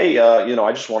 "Hey,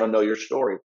 I just want to know your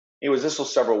story." This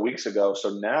was several weeks ago.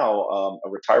 So now, a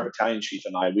retired battalion chief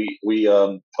and I, we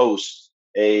host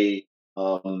a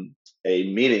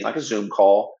meeting, like a Zoom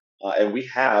call, and we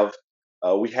had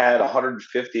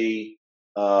 150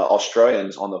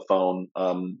 Australians on the phone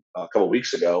a couple of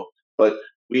weeks ago. But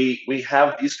we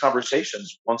have these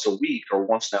conversations once a week, or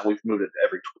once now we've moved it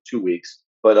every 2 weeks.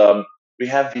 But we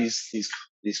have these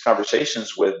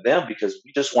conversations with them because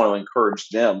we just want to encourage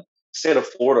them. State of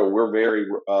Florida, we're very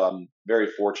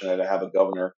fortunate to have a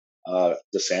governor,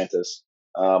 DeSantis,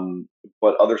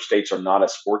 but other states are not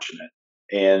as fortunate.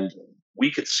 And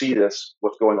we could see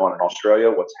what's going on in Australia,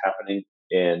 what's happening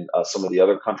in some of the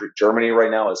other countries. Germany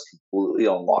right now is completely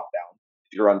on lockdown.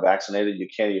 If you're unvaccinated, you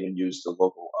can't even use the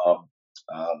local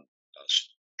public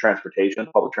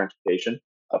transportation.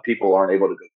 People aren't able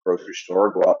to go to the grocery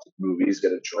store, go out to the movies,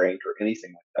 get a drink, or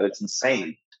anything like that. It's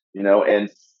insane,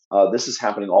 and this is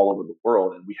happening all over the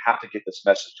world, and we have to get this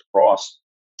message across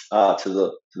to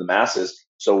the masses.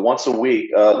 So once a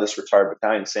week, this retired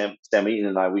battalion, Sam Eaton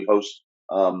and I, we host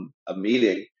a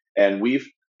meeting, and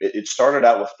it started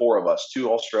out with 4 of us,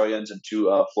 2 Australians and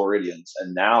 2 Floridians,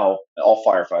 and now all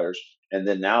firefighters. And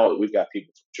then now we've got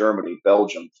people from Germany,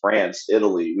 Belgium, France,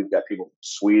 Italy. We've got people from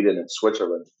Sweden and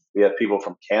Switzerland. We have people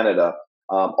from Canada,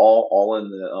 all in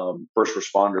the first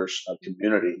responders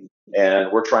community.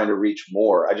 And we're trying to reach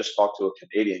more. I just talked to a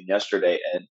Canadian yesterday,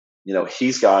 and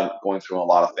he's going through a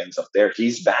lot of things up there.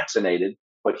 He's vaccinated,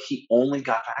 but he only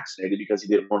got vaccinated because he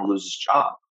didn't want to lose his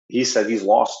job. He said he's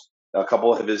lost. A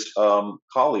couple of his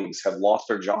colleagues have lost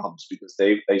their jobs because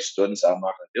they stood and said, "I'm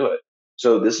not going to do it."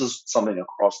 So this is something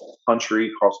across the country,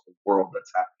 across the world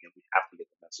that's happening, and we have to get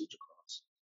the message across.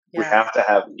 Yeah. We have to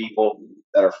have people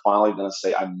that are finally going to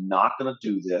say, "I'm not going to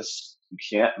do this. You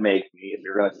can't make me. If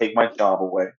you're going to take my job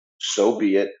away, so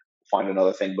be it. Find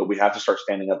another thing." But we have to start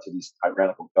standing up to these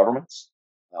tyrannical governments.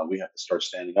 We have to start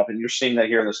standing up, and you're seeing that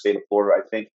here in the state of Florida. I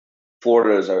think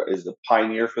Florida is the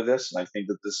pioneer for this, and I think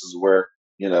that this is where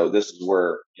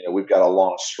we've got a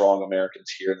lot of strong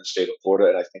Americans here in the state of Florida,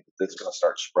 and I think that it's going to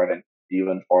start spreading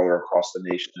even farther across the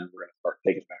nation, and we're going to start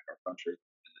taking back our country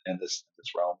in this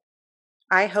realm.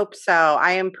 I hope so.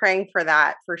 I am praying for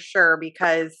that for sure,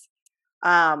 because,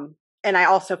 and I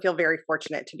also feel very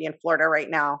fortunate to be in Florida right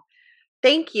now.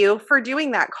 Thank you for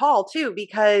doing that call too,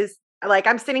 because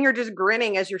I'm sitting here just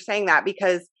grinning as you're saying that,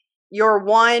 because your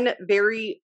one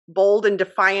very bold and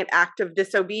defiant act of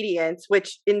disobedience,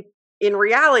 which in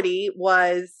reality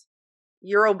was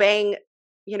you're obeying,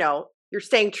 you're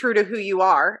staying true to who you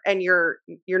are, and you're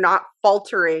not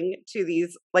faltering to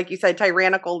these, like you said,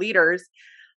 tyrannical leaders.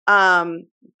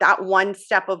 That one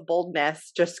step of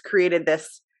boldness just created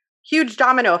this huge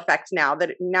domino effect now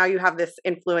you have this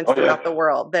influence throughout the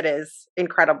world that is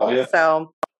incredible.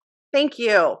 So thank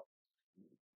you.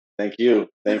 Thank you.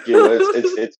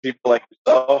 It's people like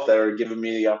yourself that are giving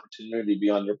me the opportunity to be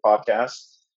on your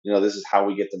podcast. This is how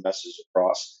we get the message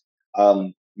across.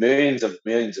 Millions of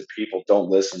people don't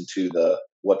listen to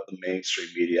what the mainstream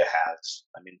media has.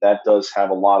 I mean, that does have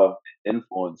a lot of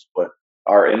influence, but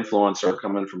our influence are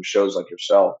coming from shows like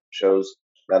yourself, shows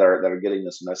that are getting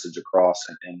this message across.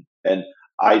 And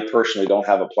I personally don't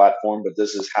have a platform, but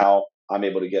this is how I'm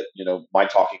able to get my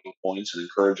talking points and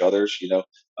encourage others.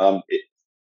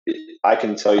 I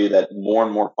can tell you that more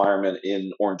and more firemen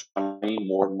in Orange County,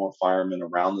 more and more firemen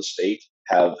around the state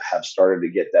have started to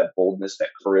get that boldness, that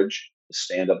courage to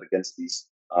stand up against these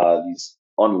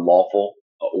unlawful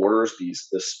orders,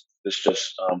 this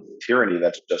tyranny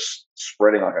that's just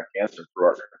spreading like a cancer through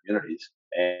our communities.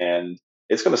 And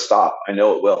it's going to stop. I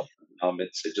know it will.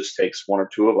 It just takes 1 or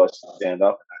 2 of us to stand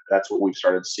up. That's what we've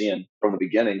started seeing from the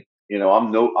beginning.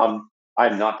 I'm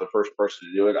not the first person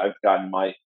to do it. I've gotten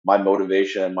my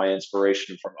motivation and my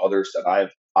inspiration from others that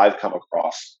I've come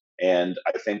across. And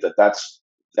I think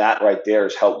that right there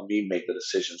has helped me make the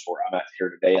decisions where I'm at here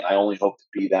today. And I only hope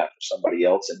to be that for somebody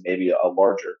else, and maybe a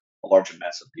larger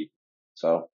mass of people.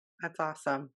 So that's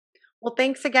awesome. Well,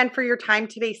 thanks again for your time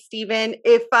today, Stephen.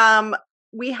 If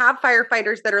we have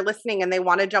firefighters that are listening and they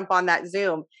want to jump on that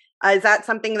Zoom, is that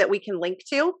something that we can link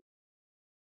to?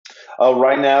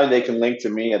 Right now, they can link to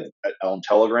me on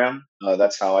Telegram.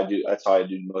 That's how I do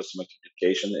most of my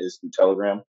communication is through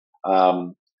Telegram.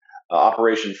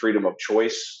 Operation Freedom of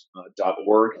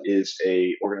Choice.org is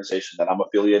a organization that I'm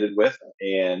affiliated with,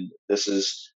 and this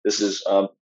is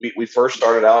we first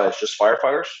started out as just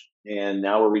firefighters, and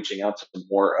now we're reaching out to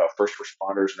more first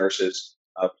responders, nurses,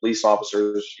 police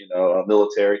officers,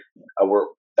 military.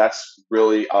 That's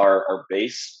really our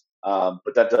base.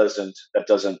 But that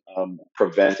doesn't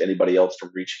prevent anybody else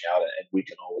from reaching out, and we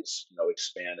can always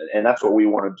expand it. And that's what we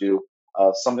want to do.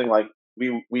 Something like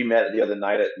we met the other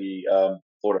night at the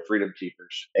Florida Freedom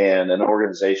Keepers, and an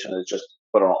organization that just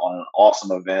put on an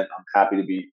awesome event. I'm happy to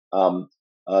be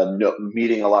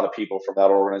meeting a lot of people from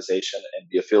that organization and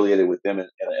be affiliated with them in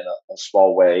a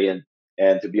small way,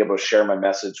 and to be able to share my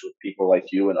message with people like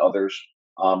you and others.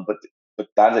 But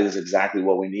that is exactly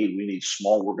what we need. We need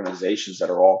small organizations that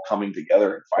are all coming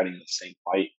together and fighting the same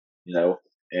fight,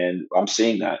 and I'm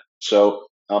seeing that. So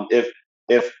if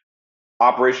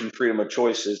Operation Freedom of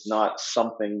Choice is not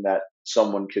something that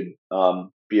someone could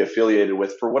be affiliated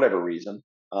with for whatever reason,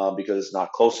 because it's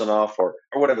not close enough or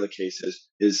whatever the case is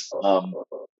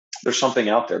there's something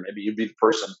out there. Maybe you'd be the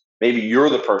person. Maybe you're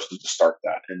the person to start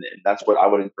that. And that's what I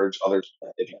would encourage others.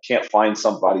 If you can't find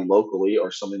somebody locally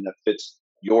or something that fits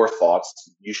your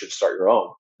thoughts, you should start your own.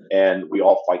 And we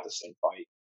all fight the same fight.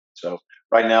 So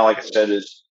right now, like I said,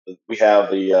 we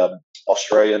have the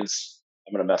Australians.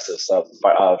 I'm going to mess this up.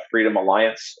 Freedom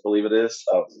Alliance, I believe it is.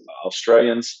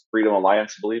 Australians Freedom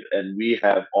Alliance, I believe. And we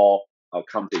have all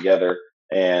come together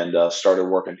and started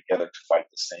working together to fight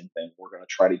the same thing. We're going to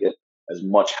try to get as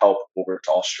much help over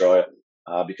to Australia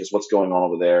because what's going on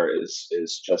over there is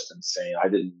just insane. I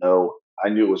didn't know. I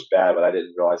knew it was bad, but I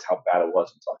didn't realize how bad it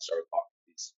was until I started talking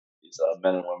to these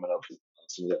men and women of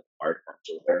some of the fire departments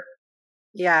over there.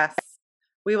 Yes,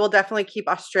 we will definitely keep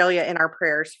Australia in our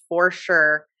prayers for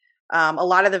sure. A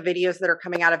lot of the videos that are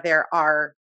coming out of there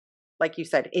are, like you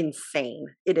said, insane.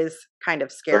 It is kind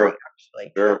of scary,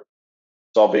 actually. Sure.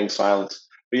 It's all being silenced.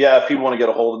 But yeah, if people want to get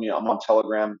a hold of me, I'm on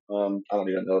Telegram. I don't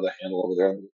even know the handle over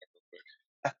there.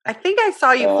 I think I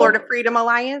saw you, Florida Freedom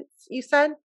Alliance, you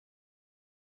said?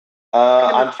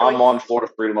 I'm on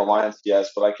Florida Freedom Alliance,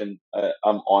 yes, but I'm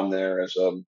on there as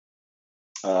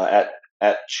at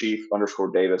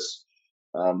Chief_Davis.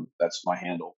 That's my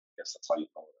handle. I guess that's how you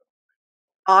call it.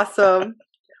 Awesome.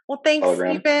 Well, thanks,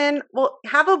 Stephen. Well,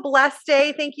 have a blessed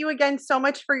day. Thank you again so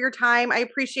much for your time. I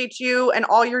appreciate you and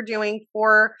all you're doing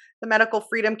for the medical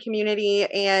freedom community.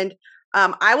 And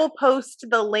I will post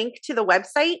the link to the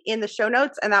website in the show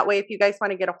notes. And that way, if you guys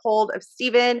want to get a hold of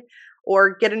Stephen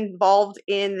or get involved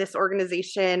in this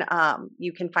organization,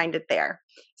 you can find it there.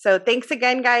 So thanks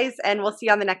again, guys, and we'll see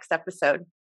you on the next episode.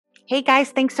 Hey, guys,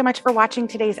 thanks so much for watching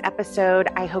today's episode.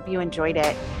 I hope you enjoyed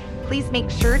it. Please make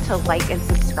sure to like and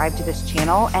subscribe to this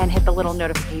channel and hit the little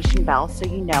notification bell so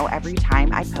you know every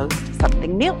time I post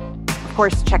something new. Of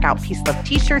course, check out Peace Love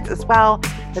T-shirts as well.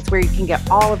 That's where you can get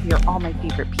all of your All My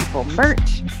Favorite People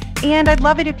merch. And I'd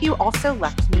love it if you also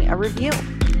left me a review.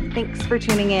 Thanks for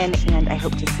tuning in, and I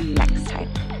hope to see you next time.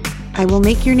 I will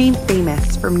make your name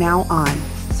famous from now on,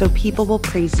 so people will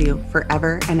praise you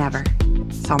forever and ever.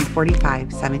 Psalm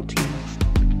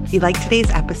 45:17. If you liked today's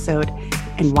episode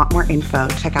and want more info,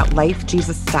 check out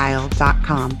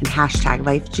lifejesusstyle.com and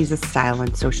 #LifeJesusStyle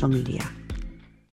on social media.